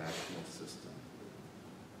international system?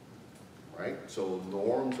 Right? So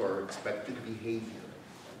norms are expected behavior.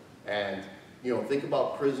 And think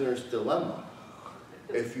about prisoner's dilemma.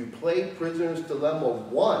 If you play prisoner's dilemma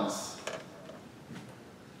once,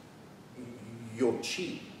 you'll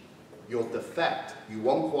cheat. You'll defect. You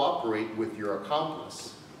won't cooperate with your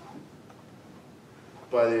accomplice.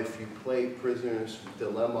 But if you play prisoner's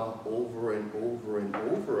dilemma over and over and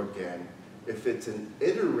over again, if it's an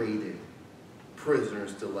iterated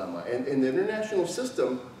prisoner's dilemma, and in the international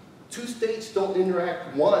system, two states don't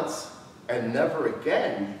interact once and never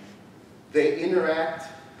again. They interact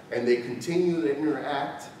and they continue to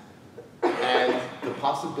interact, and the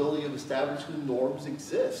possibility of establishing norms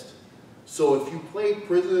exist. So if you play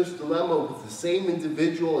prisoner's dilemma with the same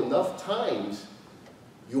individual enough times,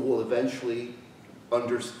 you will eventually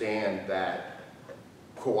understand that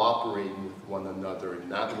cooperating with one another and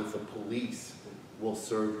not with the police will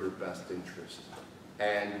serve your best interest.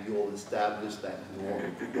 and you'll establish that norm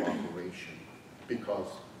of cooperation because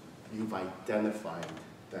you've identified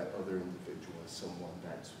that other individual as someone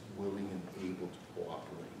that's willing and able to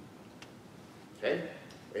cooperate. Okay?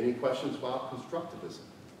 Any questions about constructivism?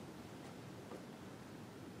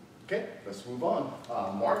 Okay, let's move on.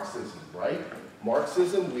 Marxism, right?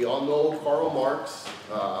 Marxism, we all know Karl Marx,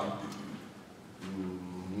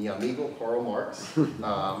 mi amigo Karl Marx,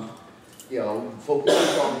 you know,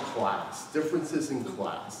 focuses on class, differences in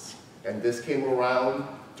class. And this came around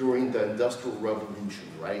during the Industrial Revolution,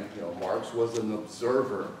 right? You know, Marx was an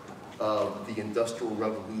observer of the Industrial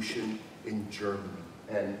Revolution in Germany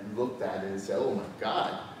and looked at it and said, oh my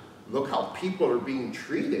God, look how people are being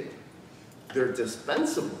treated. They're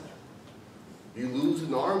dispensable. You lose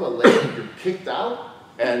an arm, a leg, you're kicked out,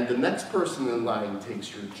 and the next person in line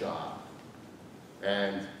takes your job.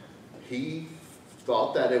 And he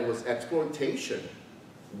thought that it was exploitation.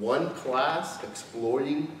 One class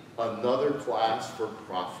exploiting another class for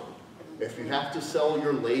profit. If you have to sell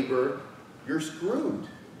your labor, you're screwed.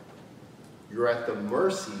 You're at the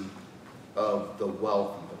mercy of the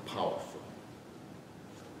wealthy, the powerful.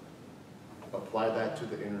 Apply that to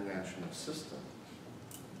the international system.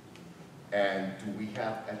 And do we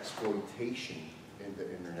have exploitation in the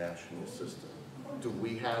international system? Do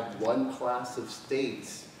we have one class of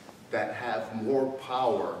states that have more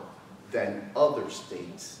power than other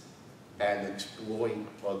states and exploit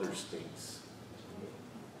other states?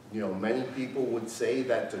 You know, many people would say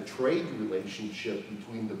that the trade relationship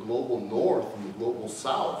between the global north and the global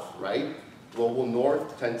south, right? Global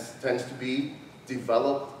north tends to be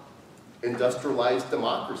developed, industrialized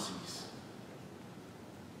democracies.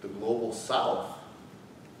 The global south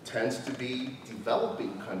tends to be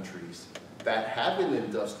developing countries that haven't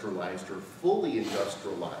industrialized or fully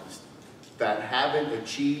industrialized, that haven't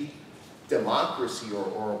achieved democracy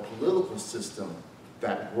or a political system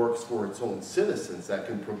that works for its own citizens, that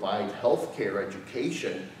can provide healthcare,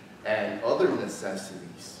 education, and other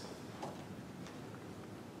necessities.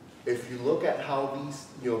 If you look at how these,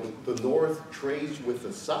 you know, the North trades with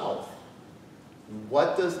the South,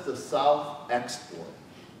 what does the South export?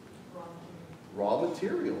 Raw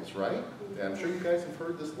materials, right? And I'm sure you guys have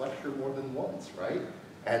heard this lecture more than once, right?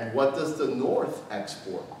 And what does the North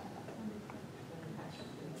export?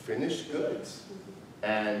 Finished goods.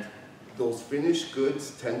 And those finished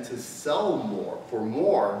goods tend to sell more, for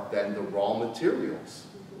more than the raw materials.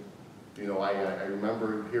 You know, I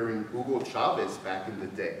remember hearing Hugo Chavez back in the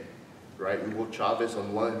day, right? Hugo Chavez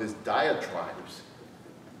on one of his diatribes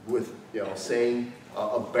with, you know, saying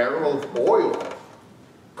a barrel of oil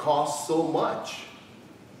costs so much.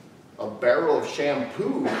 A barrel of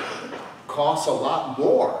shampoo costs a lot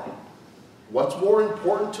more. What's more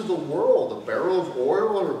important to the world, a barrel of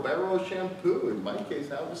oil or a barrel of shampoo? In my case,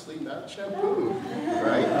 obviously not shampoo,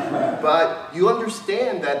 right? But you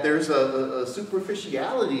understand that there's a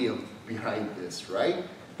superficiality behind this, right?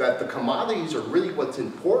 That the commodities are really what's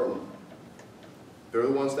important. They're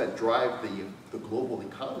the ones that drive the global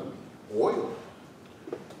economy, oil.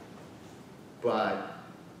 But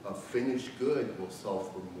a finished good will sell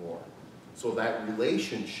for more. So that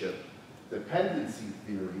relationship, dependency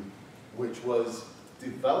theory, which was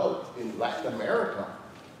developed in Latin America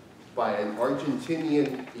by an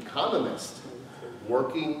Argentinian economist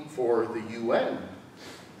working for the UN,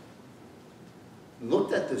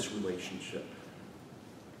 looked at this relationship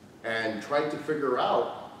and tried to figure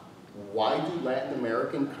out, why do Latin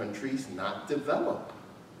American countries not develop?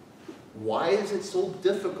 Why is it so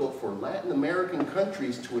difficult for Latin American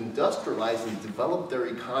countries to industrialize and develop their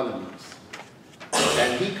economies?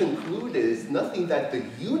 And he concluded it's nothing that the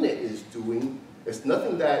unit is doing, it's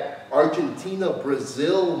nothing that Argentina,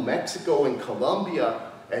 Brazil, Mexico, and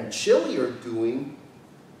Colombia, and Chile are doing,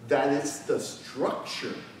 that it's the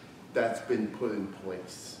structure that's been put in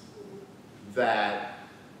place that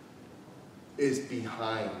is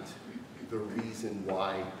behind the reason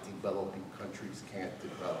why developing countries can't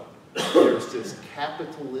develop. There's this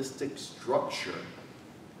capitalistic structure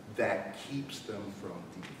that keeps them from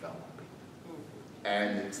developing.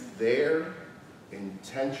 And it's there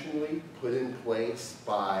intentionally put in place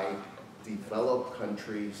by developed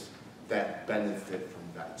countries that benefit from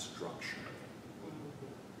that structure.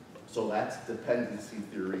 So that's dependency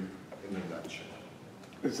theory in a nutshell.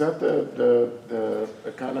 Is that the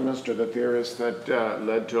economist or the theorist that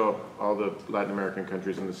led to all the Latin American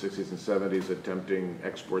countries in the 60s and 70s attempting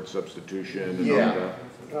export substitution and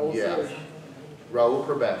all that? Yeah. Raul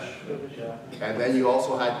Prebesh. And then you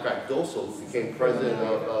also had Cardoso, who became president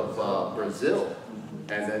of Brazil.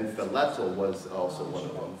 And then Fileto was also one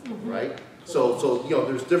of them, right? So you know,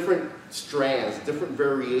 there's different strands, different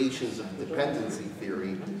variations of dependency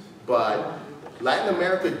theory, but Latin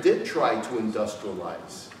America did try to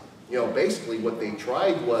industrialize. You know, basically what they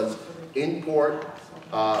tried was import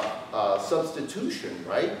substitution,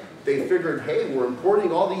 right? They figured, hey, we're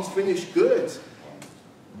importing all these finished goods.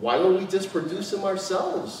 Why don't we just produce them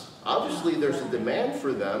ourselves? Obviously, there's a demand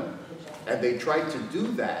for them, and they tried to do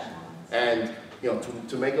that. And you know,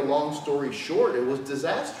 to make a long story short, it was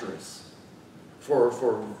disastrous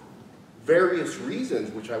for various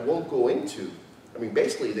reasons, which I won't go into. I mean,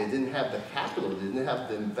 basically, they didn't have the capital, they didn't have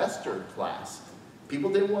the investor class.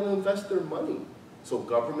 People didn't want to invest their money, so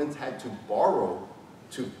governments had to borrow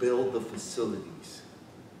to build the facilities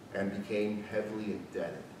and became heavily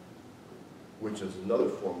indebted, which is another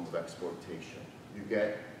form of exploitation. You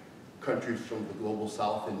get countries from the global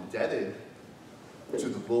south indebted to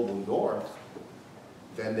the global north,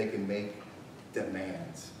 then they can make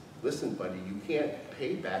demands. Listen, buddy, you can't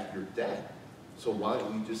pay back your debt, so why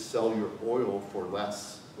don't you just sell your oil for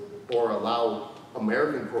less, or allow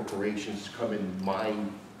American corporations to come and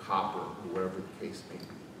mine copper, or whatever the case may be.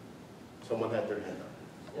 Someone had their hand up.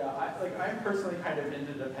 Yeah, I'm personally kind of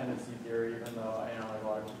into dependency theory, even though I know a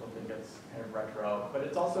lot of people think it's kind of retro. But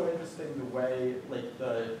it's also interesting the way, like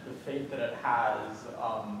the faith that it has,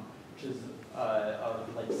 which is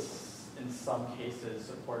like in some cases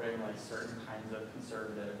supporting like certain kinds of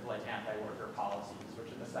conservative, like anti-worker policies,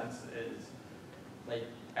 which in a sense is like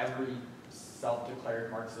every self-declared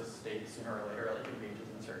Marxist state sooner or later like engages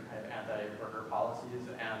in certain kind of anti-worker policies.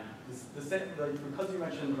 And the same, like because you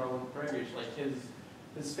mentioned Raul Prebisch, like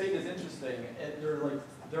his fate is interesting.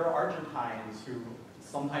 There are Argentines who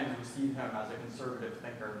sometimes receive him as a conservative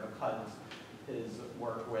thinker because his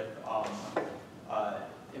work with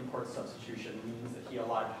import substitution means that he a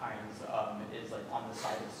lot of times is like on the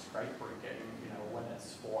side of strike breaking, you know, when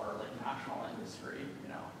it's for like national industry, you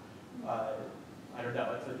know. I don't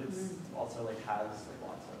know. It's also like has like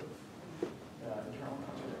lots of internal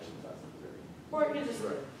contradictions. That's very.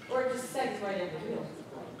 Or it just segs right into the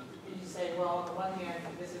you just say, well, on the one hand,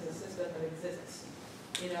 this is a system that exists,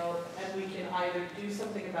 you know, and we can either do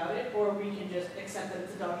something about it, or we can just accept that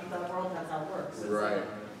it's a dog-eat-dog world, and that's how it works. It's Right. Like,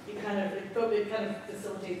 it kind of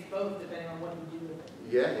facilitates both, depending on what you do with it.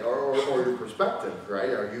 Yeah, or your perspective, right?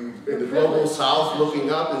 Are you in the global south looking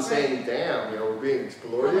up and saying, damn, you know, we're being How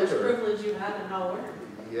exploited? much Or, privilege you have and how it works.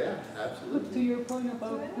 yeah, But to absolutely. your point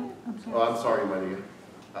about, Oh, I'm sorry, Maria.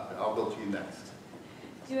 I'll go to you next.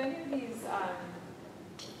 Do any of these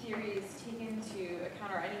theories take into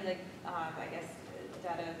account, or any like, I guess,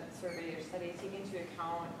 data survey or studies take into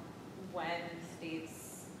account when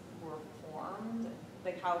states were formed?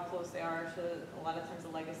 Like how close they are to a lot of times the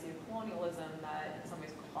legacy of colonialism that in some ways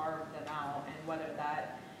carved them out, and whether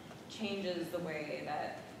that changes the way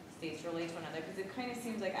that states relate to one another? Because it kind of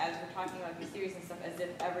seems like as we're talking about these theories and stuff, as if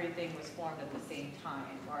everything was formed at the same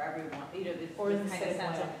time, or everyone, you know, this kind of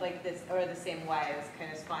sense of like this, or the same way, this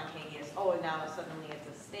kind of spontaneous, oh, and now suddenly it's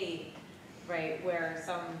a state, right? Where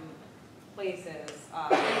some places,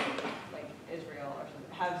 like Israel or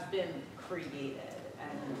something, have been created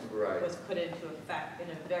and Right. was put into effect in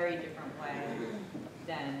a very different way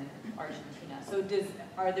than Argentina. So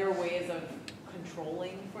are there ways of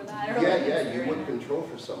controlling for that? Or Yeah, you would control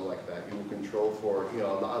for something like that. You would control for, you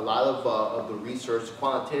know, a lot of the research,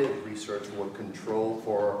 quantitative research would control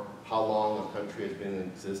for how long a country has been in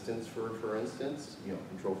existence, for instance, you know,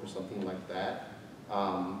 control for something like that.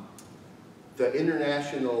 The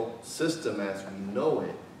international system as we know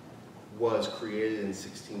it was created in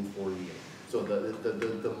 1648. So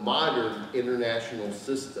the modern international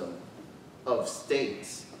system of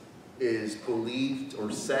states is believed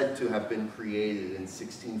or said to have been created in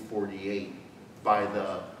 1648 by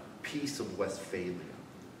the Peace of Westphalia,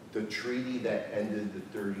 the treaty that ended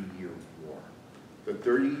the 30-Year War. The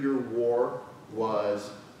 30-Year War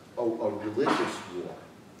was a religious war.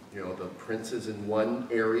 You know, the princes in one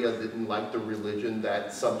area didn't like the religion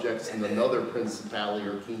that subjects in another principality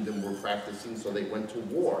or kingdom were practicing, so they went to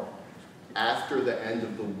war. After the end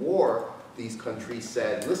of the war, these countries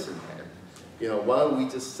said, listen, man, you know, why don't we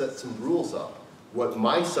just set some rules up? What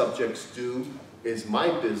my subjects do is my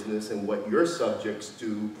business, and what your subjects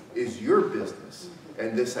do is your business.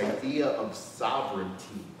 And this idea of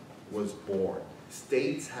sovereignty was born.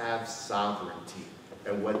 States have sovereignty.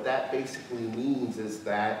 And what that basically means is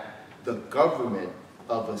that the government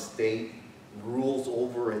of a state rules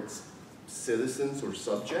over its citizens or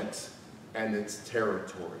subjects and its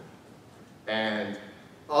territory. And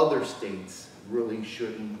other states really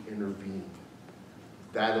shouldn't intervene.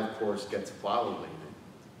 That, of course, gets violated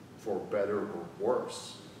for better or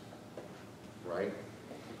worse, right?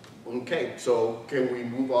 Okay, so can we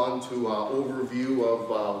move on to overview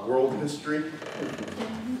of world history?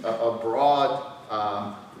 A broad,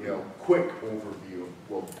 quick overview of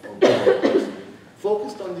world history,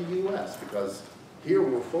 focused on the U.S. because here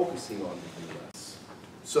we're focusing on the U.S.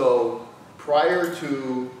 So prior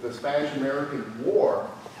to the Spanish-American War,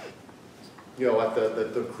 at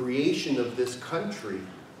the creation of this country,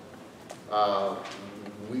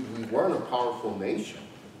 we weren't a powerful nation.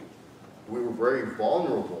 We were very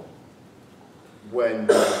vulnerable when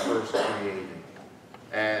we were first created.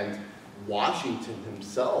 And Washington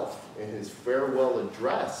himself, in his farewell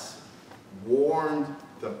address, warned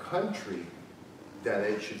the country that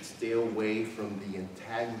it should stay away from the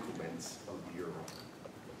entanglements of Europe.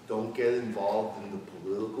 Don't get involved in the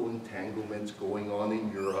political entanglements going on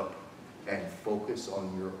in Europe and focus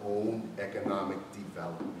on your own economic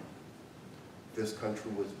development. This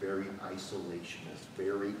country was very isolationist,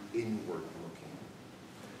 very inward looking.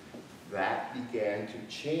 That began to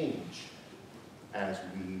change as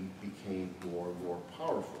we became more and more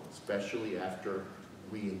powerful, especially after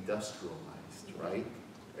we industrialized, right?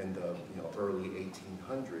 In the early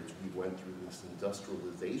 1800s, we went through this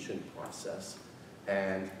industrialization process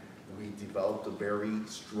and we developed a very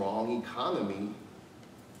strong economy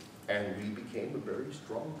and we became a very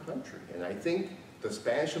strong country. And I think the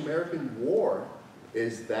Spanish-American War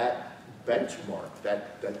is that benchmark,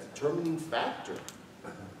 that determining factor.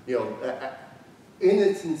 In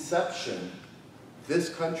its inception, this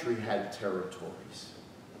country had territories,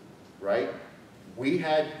 right? We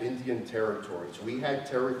had Indian territories. We had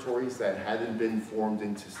territories that hadn't been formed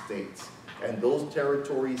into states. And those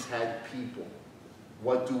territories had people.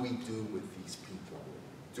 What do we do with these people?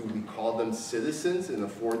 Do we call them citizens and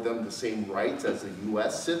afford them the same rights as a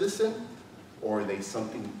US citizen? Or are they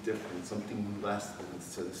something different, something less than a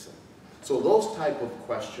citizen? So those type of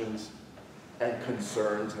questions and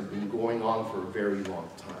concerns have been going on for a very long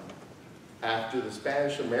time. After the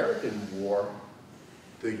Spanish-American War,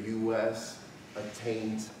 the US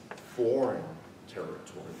attains foreign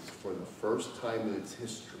territories for the first time in its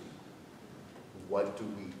history. What do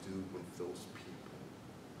we do with those people?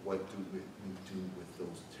 What do we do with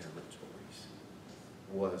those territories?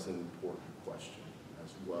 Was an important question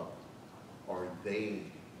as well. Are they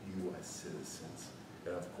US citizens?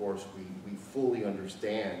 And of course, we fully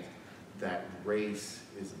understand that race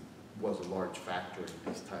was a large factor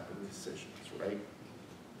in these type of decisions, right?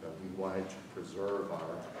 That we wanted to preserve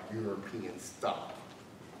our European stock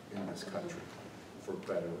in this country, for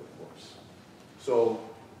better or worse. So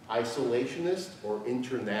isolationist or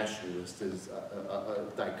internationalist is a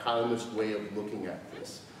dichotomous way of looking at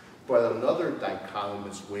this. But another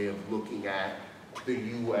dichotomous way of looking at the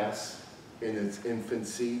US in its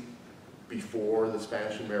infancy before the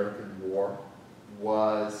Spanish-American War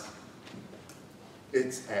was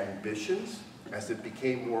its ambitions. As it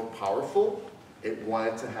became more powerful, it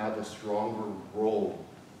wanted to have a stronger role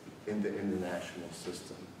in the international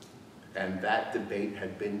system. And that debate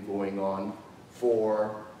had been going on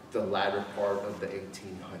for the latter part of the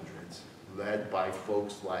 1800s, led by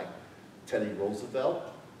folks like Teddy Roosevelt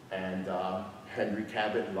and Henry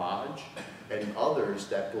Cabot Lodge and others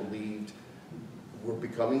that believed we're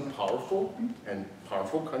becoming powerful, and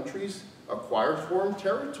powerful countries acquire foreign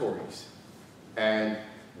territories. And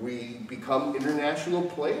we become international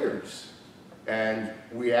players, and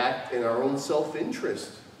we act in our own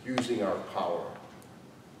self-interest using our power.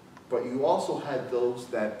 But you also had those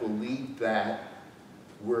that believed that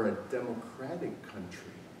we're a democratic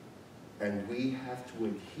country, and we have to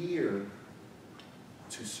adhere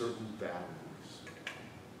to certain values.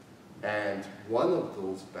 And one of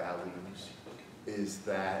those values is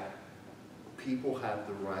that people have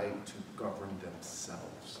the right to govern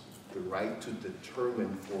themselves, the right to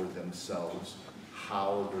determine for themselves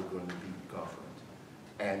how they're going to be governed.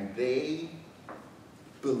 And they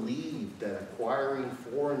believed that acquiring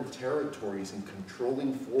foreign territories and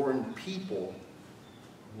controlling foreign people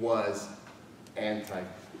was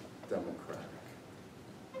anti-democratic.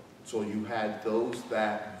 So you had those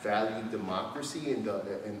that valued democracy and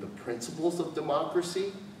the principles of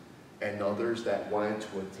democracy, and others that wanted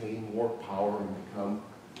to attain more power and become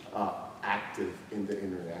active in the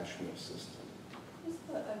international system. Just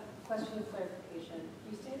a question of clarification.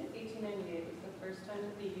 You stated 1898 was the first time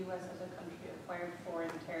that the U.S. as a country acquired foreign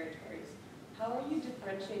territories. How are you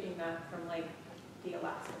differentiating that from, like, the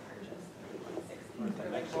Alaska Purchase in the 1860s, or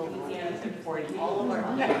like Louisiana Purchase, all of our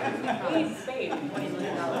paid Spain $20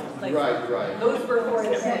 million? Like, Right. those were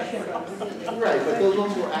foreign territories. Right, but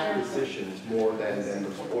those were acquisitions more than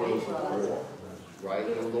the spoils of war, right?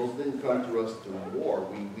 And those didn't come to us through war.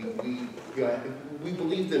 We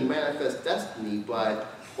believed in manifest destiny, but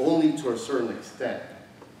only to a certain extent.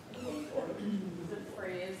 Is it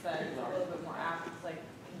phrase that is a little bit more apt, it's like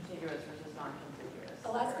contiguous versus non-contiguous?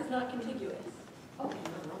 Alaska's not contiguous. Okay.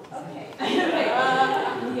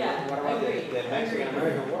 Yeah, What I about agree. the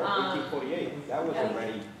Mexican-American War, 1848? That was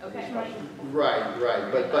already Okay. discussion.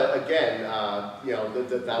 Right, but again, you know,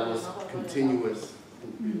 that was continuous,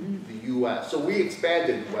 the U.S. So we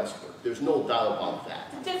expanded westward, there's no doubt about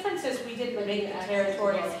that. The difference is we didn't make the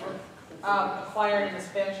territories acquired in the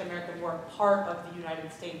Spanish-American War part of the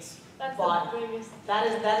United States. That's But the biggest. that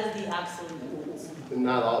is the absolute difference.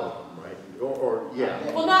 Not all of them, right? Or yeah.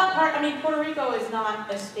 Well, not part, I mean, Puerto Rico is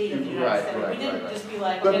not a state of the United Right, States. right, We didn't right. just be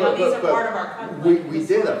like, But- okay, now but- these are but part of our country. We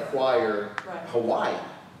did acquire Right. Hawaii,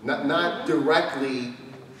 not directly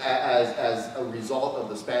as a result of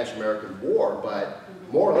the Spanish-American War, but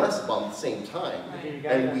more or less about the same time. Right.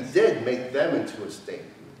 And we did make them into a state,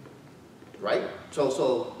 right?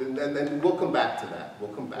 So then we'll come back to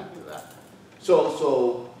that,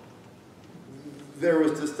 So there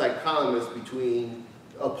was this dichotomous between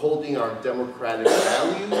upholding our democratic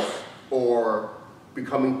values or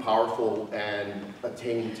becoming powerful and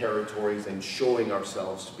attaining territories and showing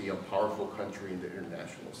ourselves to be a powerful country in the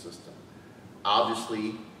international system.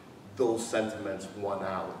 Obviously, those sentiments won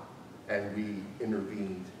out and we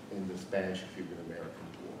intervened in the Spanish-Cuban-American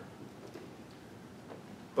War.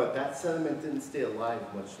 But that sentiment didn't stay alive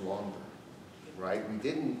much longer, right? We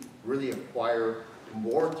didn't really acquire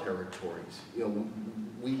more territories. You know,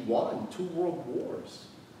 we won 2 world wars.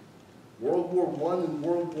 World War I and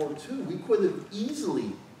World War II. We could have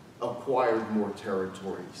easily acquired more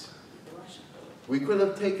territories. We could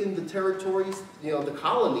have taken the territories, you know, the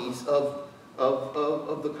colonies of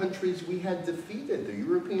the countries we had defeated, the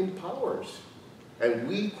European powers. And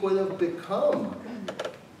we could have become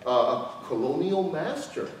a colonial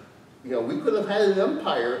master. You know, we could have had an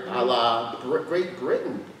empire a la Great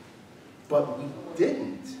Britain. But we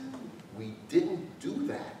didn't. We didn't do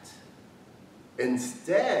that.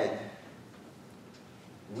 Instead,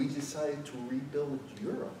 we decided to rebuild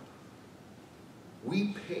Europe.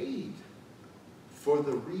 We paid for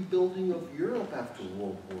the rebuilding of Europe after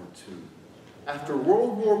World War II. After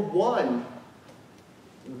World War I,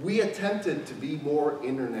 we attempted to be more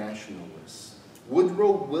internationalists.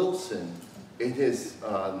 Woodrow Wilson, in his,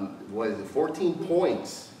 14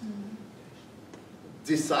 points,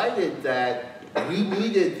 decided that we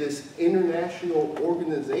needed this international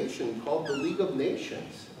organization called the League of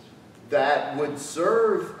Nations that would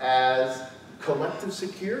serve as collective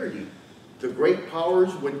security. The great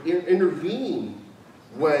powers would intervene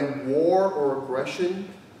when war or aggression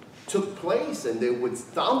took place, and they would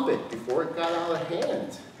stomp it before it got out of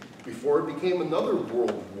hand, before it became another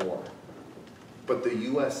world war. But the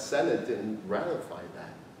U.S. Senate didn't ratify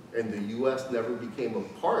that, and the U.S. never became a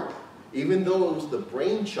part. Even though it was the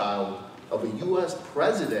brainchild of a U.S.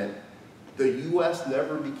 president, the U.S.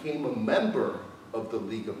 never became a member of the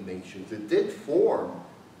League of Nations. It did form,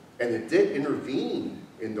 and it did intervene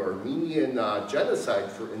in the Armenian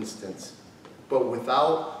genocide, for instance, but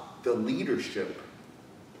without the leadership,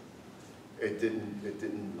 it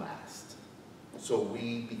didn't last. So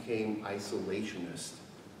we became isolationists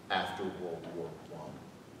after World War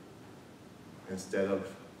I, instead of,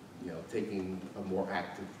 you know, taking a more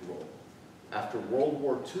active role. After World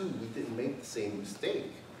War II, we didn't make the same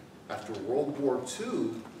mistake. After World War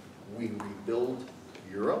II, we rebuilt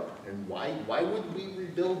Europe. And why would we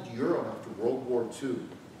rebuild Europe after World War II?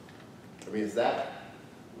 I mean,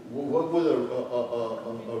 what would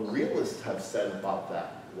a realist have said about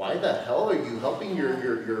that? Why the hell are you helping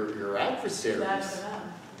your adversaries?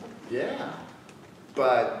 Yeah.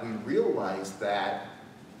 But we realized that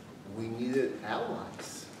we needed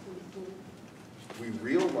allies. We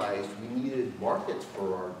realized we needed markets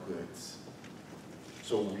for our goods.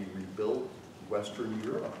 So we rebuilt Western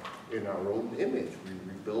Europe in our own image. We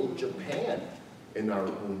rebuilt Japan in our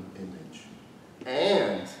own image.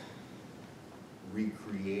 And we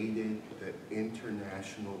created the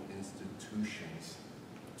international institutions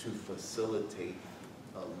to facilitate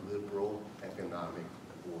a liberal economic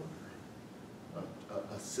order,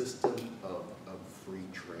 a system of free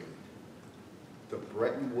trade. The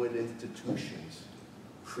Bretton Woods institutions,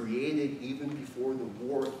 created even before the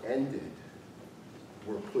war ended,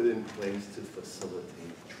 were put in place to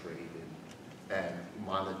facilitate trade and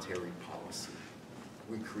monetary policy.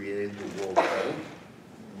 We created the World Bank.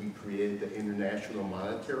 We created the International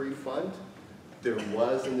Monetary Fund. There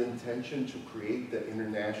was an intention to create the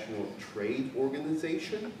International Trade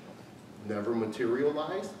Organization, never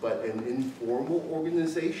materialized, but an informal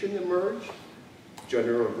organization emerged,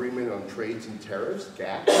 General Agreement on Trades and Tariffs,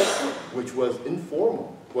 GATT, which was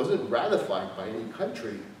informal, wasn't ratified by any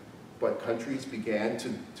country, but countries began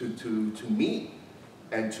to meet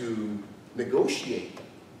and to negotiate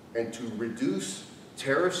and to reduce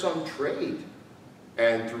tariffs on trade.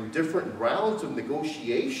 And through different rounds of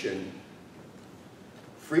negotiation,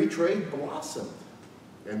 free trade blossomed.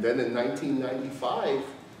 And then in 1995,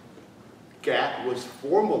 GATT was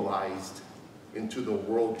formalized into the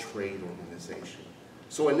World Trade Organization.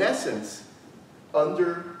 So in essence,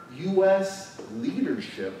 under US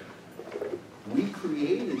leadership, we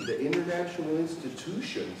created the international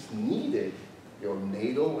institutions needed,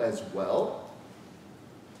 NATO as well,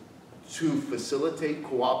 to facilitate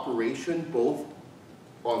cooperation both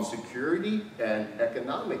on security and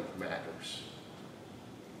economic matters.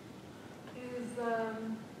 Is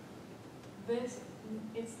this,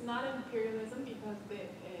 it's not imperialism because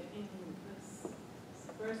in the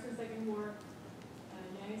First and Second War,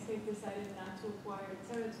 the United States decided not to acquire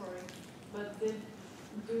territory, but did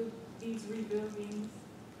do these rebuildings,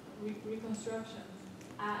 reconstructions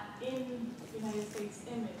in the United States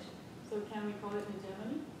image. So can we call it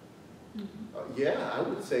hegemony? Yeah, I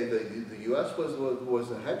would say that the U.S.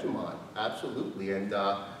 was a hegemon, absolutely. And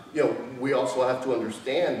we also have to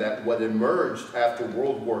understand that what emerged after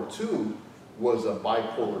World War II was a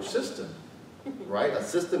bipolar system, right? A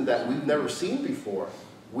system that we've never seen before.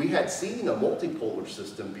 We had seen a multipolar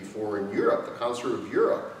system before in Europe, the Concert of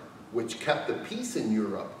Europe, which kept the peace in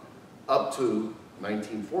Europe up to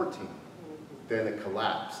 1914. Then it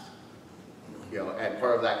collapsed. And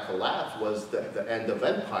part of that collapse was the end of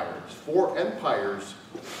empires. 4 empires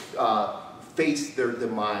faced their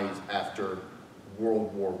demise after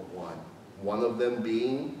World War I. One of them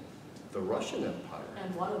being the Russian Empire.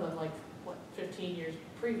 And one of them, 15 years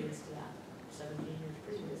previous to that, 17 years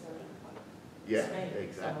previous to that. Yeah, Spain,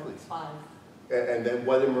 exactly. So it's 5. And then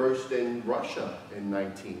what emerged in Russia in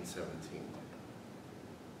 1917?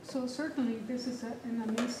 So certainly this is an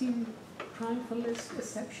amazing, triumphalist,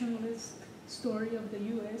 exceptionalist story of the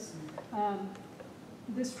U.S.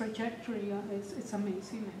 This trajectory it's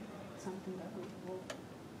amazing and something that we will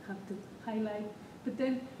have to highlight. But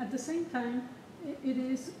then at the same time, it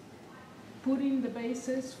is putting the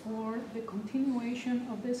basis for the continuation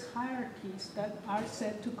of these hierarchies that are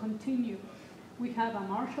set to continue. We have a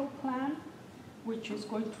Marshall Plan, which is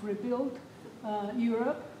going to rebuild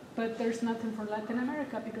Europe, but there's nothing for Latin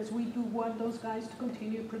America because we do want those guys to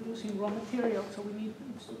continue producing raw material. So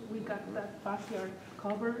we got that backyard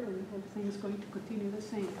covered and everything is going to continue the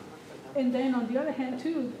same. And then on the other hand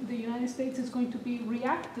too, the United States is going to be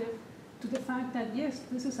reactive to the fact that yes,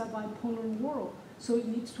 this is a bipolar world. So it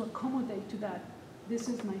needs to accommodate to that. This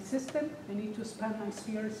is my system, I need to expand my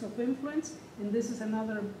spheres of influence, and this is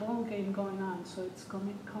another ball game going on. So it's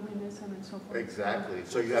communism and so forth. Exactly.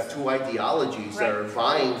 So you have 2 ideologies that are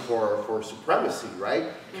vying for supremacy, right?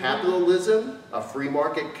 Capitalism, a free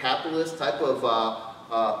market capitalist type of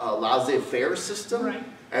a laissez-faire system,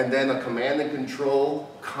 and then a command and control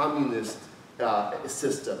communist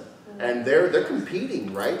system. And they're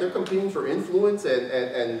competing, right? They're competing for influence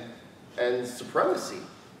and supremacy.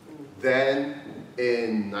 Then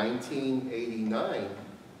in 1989,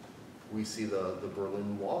 we see the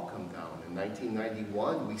Berlin Wall come down. In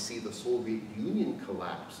 1991, we see the Soviet Union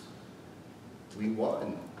collapse. We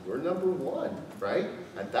won. We're number 1, right?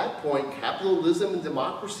 At that point, capitalism and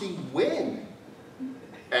democracy win.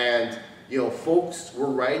 And, folks were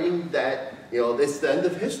writing that, it's the end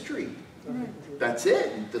of history. That's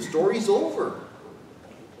it. The story's over.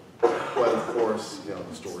 But of course,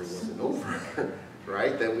 the story wasn't over,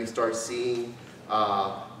 right? Then we start seeing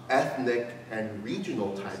ethnic and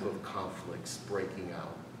regional type of conflicts breaking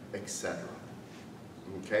out, etc.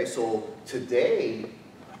 Okay, so today,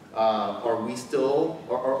 are we still,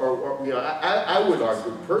 I would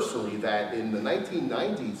argue personally that in the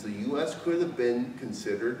 1990s, the U.S. could have been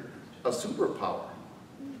considered a superpower.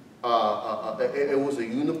 It was a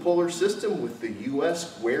unipolar system with the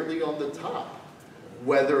U.S. squarely on the top.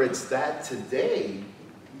 Whether it's that today,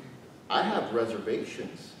 I have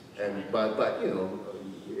reservations, but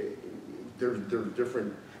there are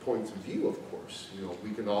different points of view, of course.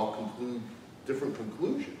 We can all conclude different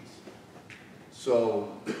conclusions. So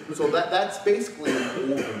that's basically an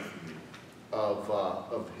overview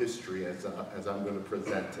of history as I'm going to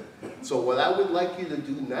present it. So what I would like you to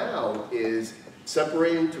do now is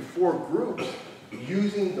separate into 4 groups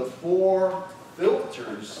using the 4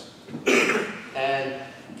 filters and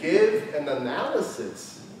give an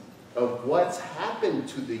analysis of what's happened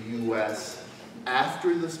to the U.S.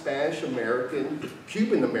 after the Spanish-American,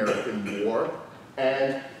 Cuban-American War,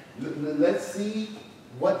 and let's see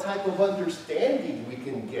what type of understanding we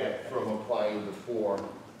can get from applying the 4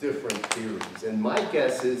 different theories. And my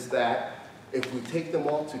guess is that if we take them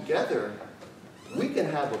all together, we can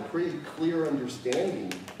have a pretty clear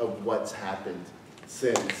understanding of what's happened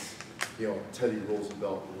since, Teddy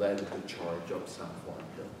Roosevelt led the charge up South Florida.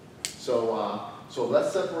 So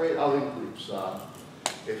let's separate out in groups.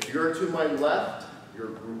 If you're to my left, you're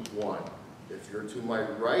group 1. If you're to my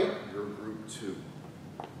right, you're group 2.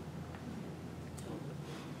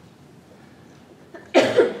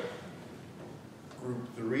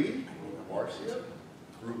 Group 3, Marcia.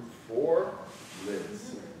 Group 4,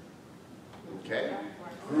 Liz. Okay?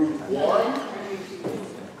 Group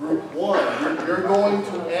 1, you're going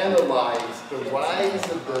to analyze the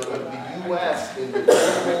rise of the U.S. in the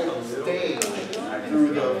global stage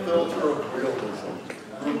through the filter of realism.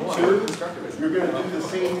 Group 2, you're going to do the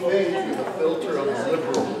same thing through the filter of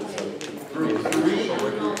liberalism. Group 3,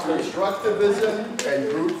 constructivism, and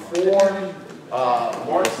group 4,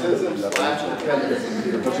 Marxism / dependency.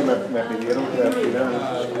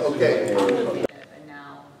 Okay. And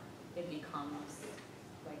now it becomes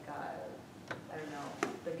like I don't know,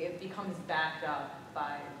 like it becomes backed up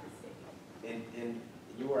by the state. And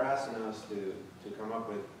you were asking us to come up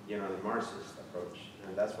with, the Marxist approach,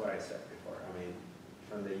 and that's what I said before. I mean,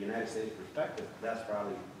 from the United States perspective, that's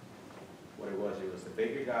probably what it was. It was the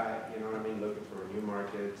bigger guy, looking for new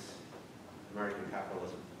markets, American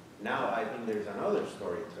capitalism. Now I think there's another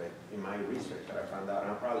story to it in my research that I found out,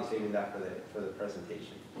 and I'm probably saving that for the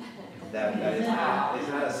presentation. That it's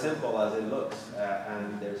not as simple as it looks,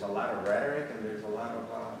 and there's a lot of rhetoric and there's a lot of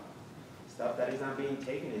stuff that is not being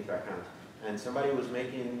taken into account. And somebody was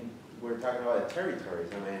we're talking about the territories.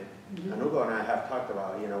 I mean, Anugo and I have talked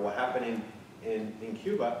about, what happened in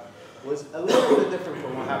Cuba was a little bit different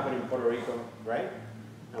from what happened in Puerto Rico, right?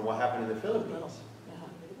 And what happened in the Philippines.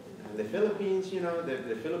 And the Philippines,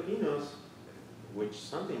 the Filipinos, which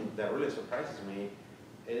something that really surprises me,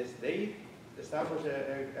 is they established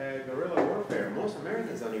a guerrilla warfare. Most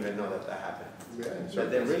Americans don't even know that happened. Yeah, but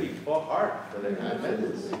they really fought hard for their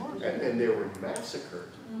independence. And they were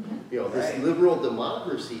massacred. This Right. liberal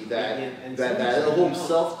democracy that whole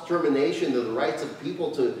self-determination of the rights of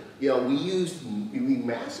people to, we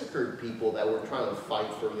massacred people that were trying to fight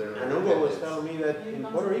for their independence. Anugo was telling me that in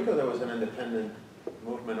Puerto Rico there was an independent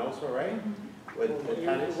movement also, right? With It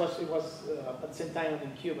was at the same time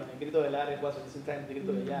in Cuba. El Grito de Lares was at the same time the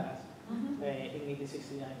Grito de Llaras in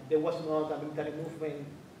 1869. There was not a military movement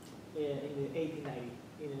in the 1890.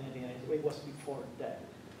 In the 1990s, it was before that.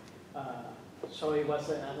 So it was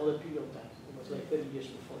another period of time. It was like 30 years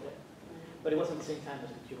before that. But it was at the same time as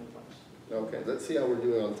the Cuban ones. Okay, let's see how we're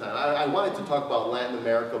doing on time. I wanted to talk about Latin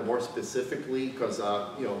America more specifically because,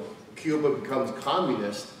 Cuba becomes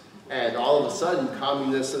communist, and all of a sudden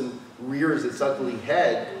communism rears its ugly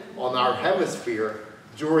head on our hemisphere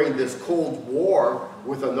during this Cold War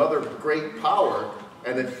with another great power,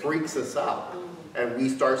 and it freaks us out. And we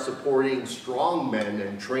start supporting strongmen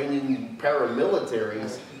and training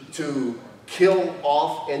paramilitaries to kill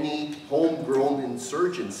off any homegrown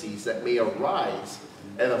insurgencies that may arise.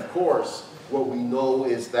 And of course, what we know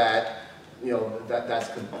is that, that's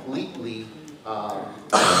completely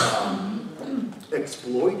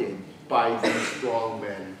exploited by these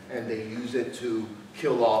strongmen, and they use it to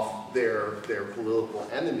kill off their political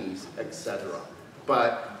enemies, etc.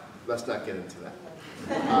 But let's not get into that.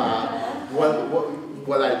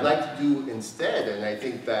 What I'd like to do instead, and I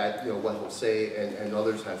think that what Jose and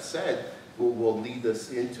others have said will lead us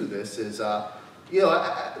into this, is the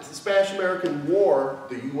Spanish-American War,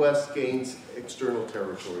 the U.S. gains external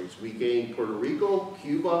territories. We gained Puerto Rico,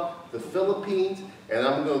 Cuba, the Philippines, and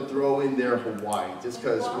I'm going to throw in there Hawaii, just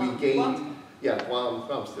because we gained. Yeah, well,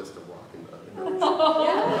 I'm just a rock in the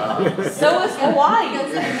So is Hawaii.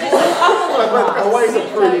 Hawaii's a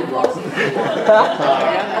pretty rock.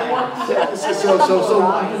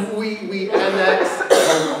 So we annexed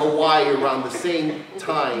Hawaii around the same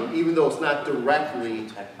time, even though it's not directly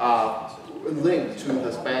linked to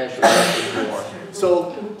the Spanish-American War.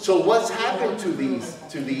 So what's happened to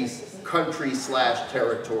these countries /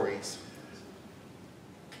 territories?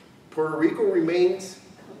 Puerto Rico remains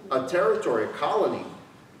a territory, a colony.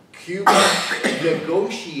 Cuba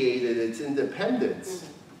negotiated its independence,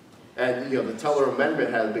 and the Teller Amendment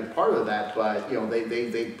had a big part of that. But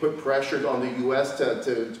they put pressure on the U.S. to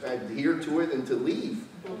adhere to it and to leave.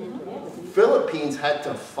 Philippines had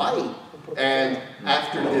to fight, and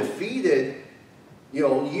after defeated,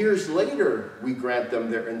 years later, we grant them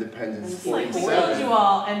their independence. It's like, we killed you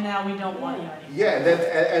all, and now we don't want you anymore. Yeah,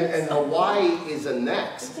 and Hawaii is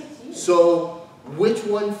annexed. So which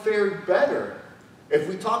one fared better? If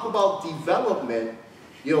we talk about development,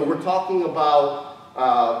 we're talking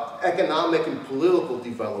about economic and political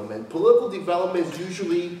development. Political development is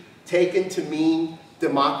usually taken to mean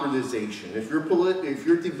democratization. If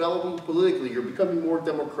you're developing politically, you're becoming more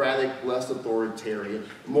democratic, less authoritarian,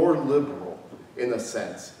 more liberal in a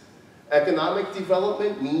sense. Economic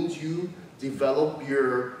development means you develop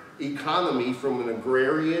your economy from an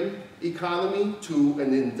agrarian economy to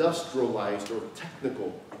an industrialized or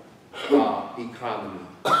technical economy.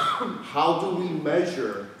 How do we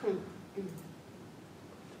measure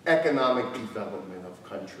economic development of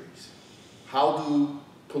countries? How do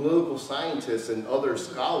political scientists and other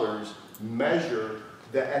scholars measure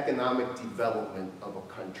the economic development of a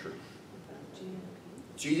country?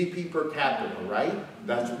 GDP per capita, right?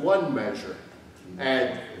 That's one measure.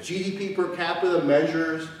 And GDP per capita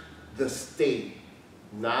measures the state,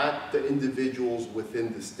 not the individuals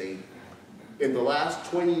within the state. In the last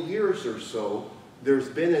 20 years or so, there's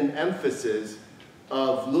been an emphasis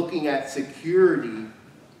of looking at security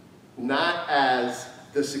not as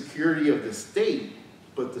the security of the state,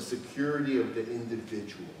 but the security of the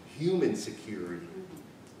individual, human security.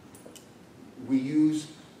 We use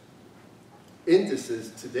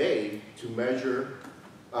indices today to measure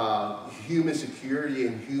human security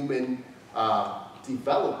and human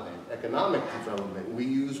development, economic development. We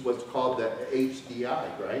use what's called the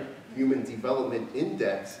HDI, right? Human Development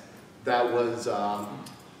Index, that was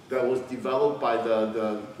developed by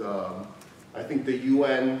I think the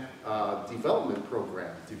UN Development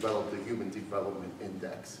Program developed the Human Development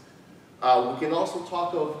Index. We can also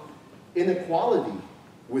talk of inequality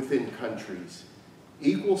within countries.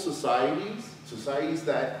 Equal societies, societies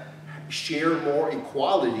that share more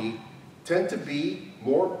equality, tend to be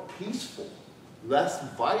more peaceful, less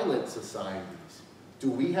violent societies. Do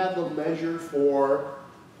we have a measure for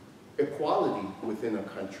equality within a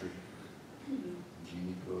country?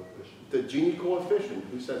 Gini coefficient. The Gini coefficient.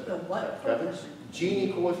 Who said that? The what Kevin? coefficient?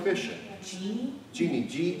 Gini coefficient. Gini? Gini,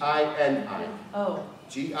 G-I-N-I. Oh.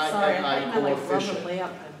 G-I-N-I Sorry, I like coefficient. rubber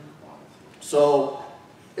lamp. So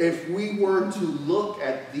if we were to look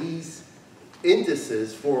at these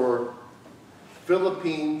indices for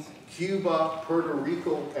Philippines, Cuba, Puerto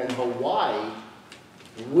Rico, and Hawaii,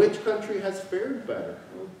 which country has fared better?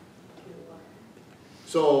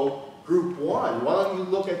 So group one, why don't you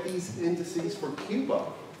look at these indices for Cuba?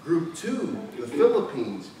 Group two, the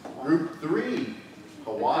Philippines. Group three,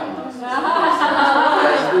 Hawaii. And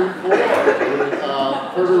group four,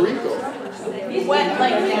 Puerto Rico. What,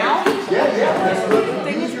 like now? Yeah.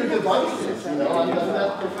 Use your devices. You know, I'm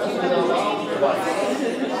not professional device.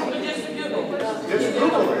 Just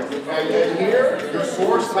Google it. And then here, your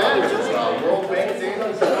source matters. World Bank data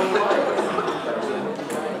is online.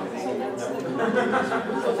 We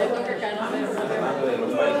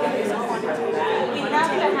have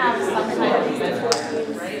to have some kind of measure,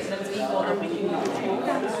 right, that's equal to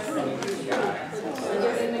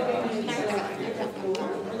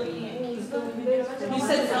You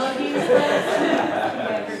said Philippines?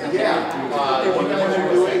 Yeah, what guys are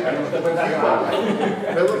doing?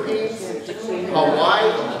 Philippines, Hawaii,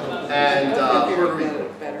 and Puerto Rico.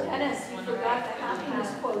 Dennis, you forgot the happiness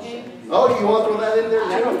quotient. Oh, you want to throw that in there?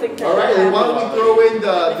 I don't think that- All right, and why don't we throw in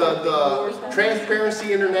the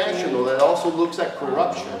Transparency International that also looks at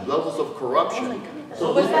corruption, levels of corruption. So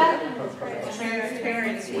What was that?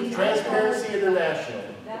 Transparency. Transparency International.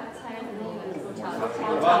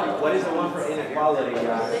 What is the one for inequality,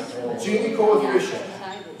 guys? Gini coefficient.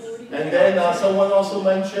 And then someone also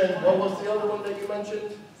mentioned, what was the other one that you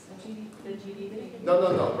mentioned?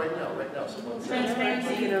 No, right now, someone said.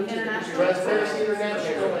 Transparency International. Transparency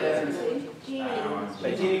International and.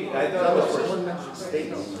 But Gini, I That thought was it was someone mentioned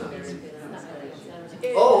states.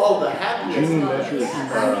 Oh, the happiness. Gini measures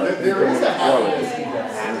There is a happiness.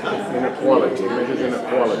 inequality, measures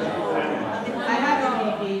inequality.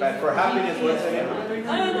 But for happiness, what's it?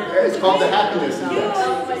 It's called the happiness index.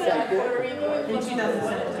 In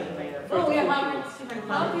 2017. Oh, we have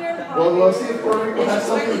Well, let's see if Puerto Rico has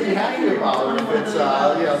something to be happy about, or if it's,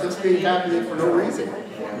 just being happy for no reason.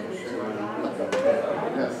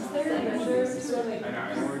 Yes.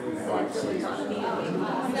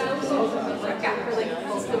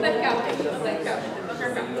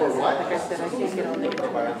 For what?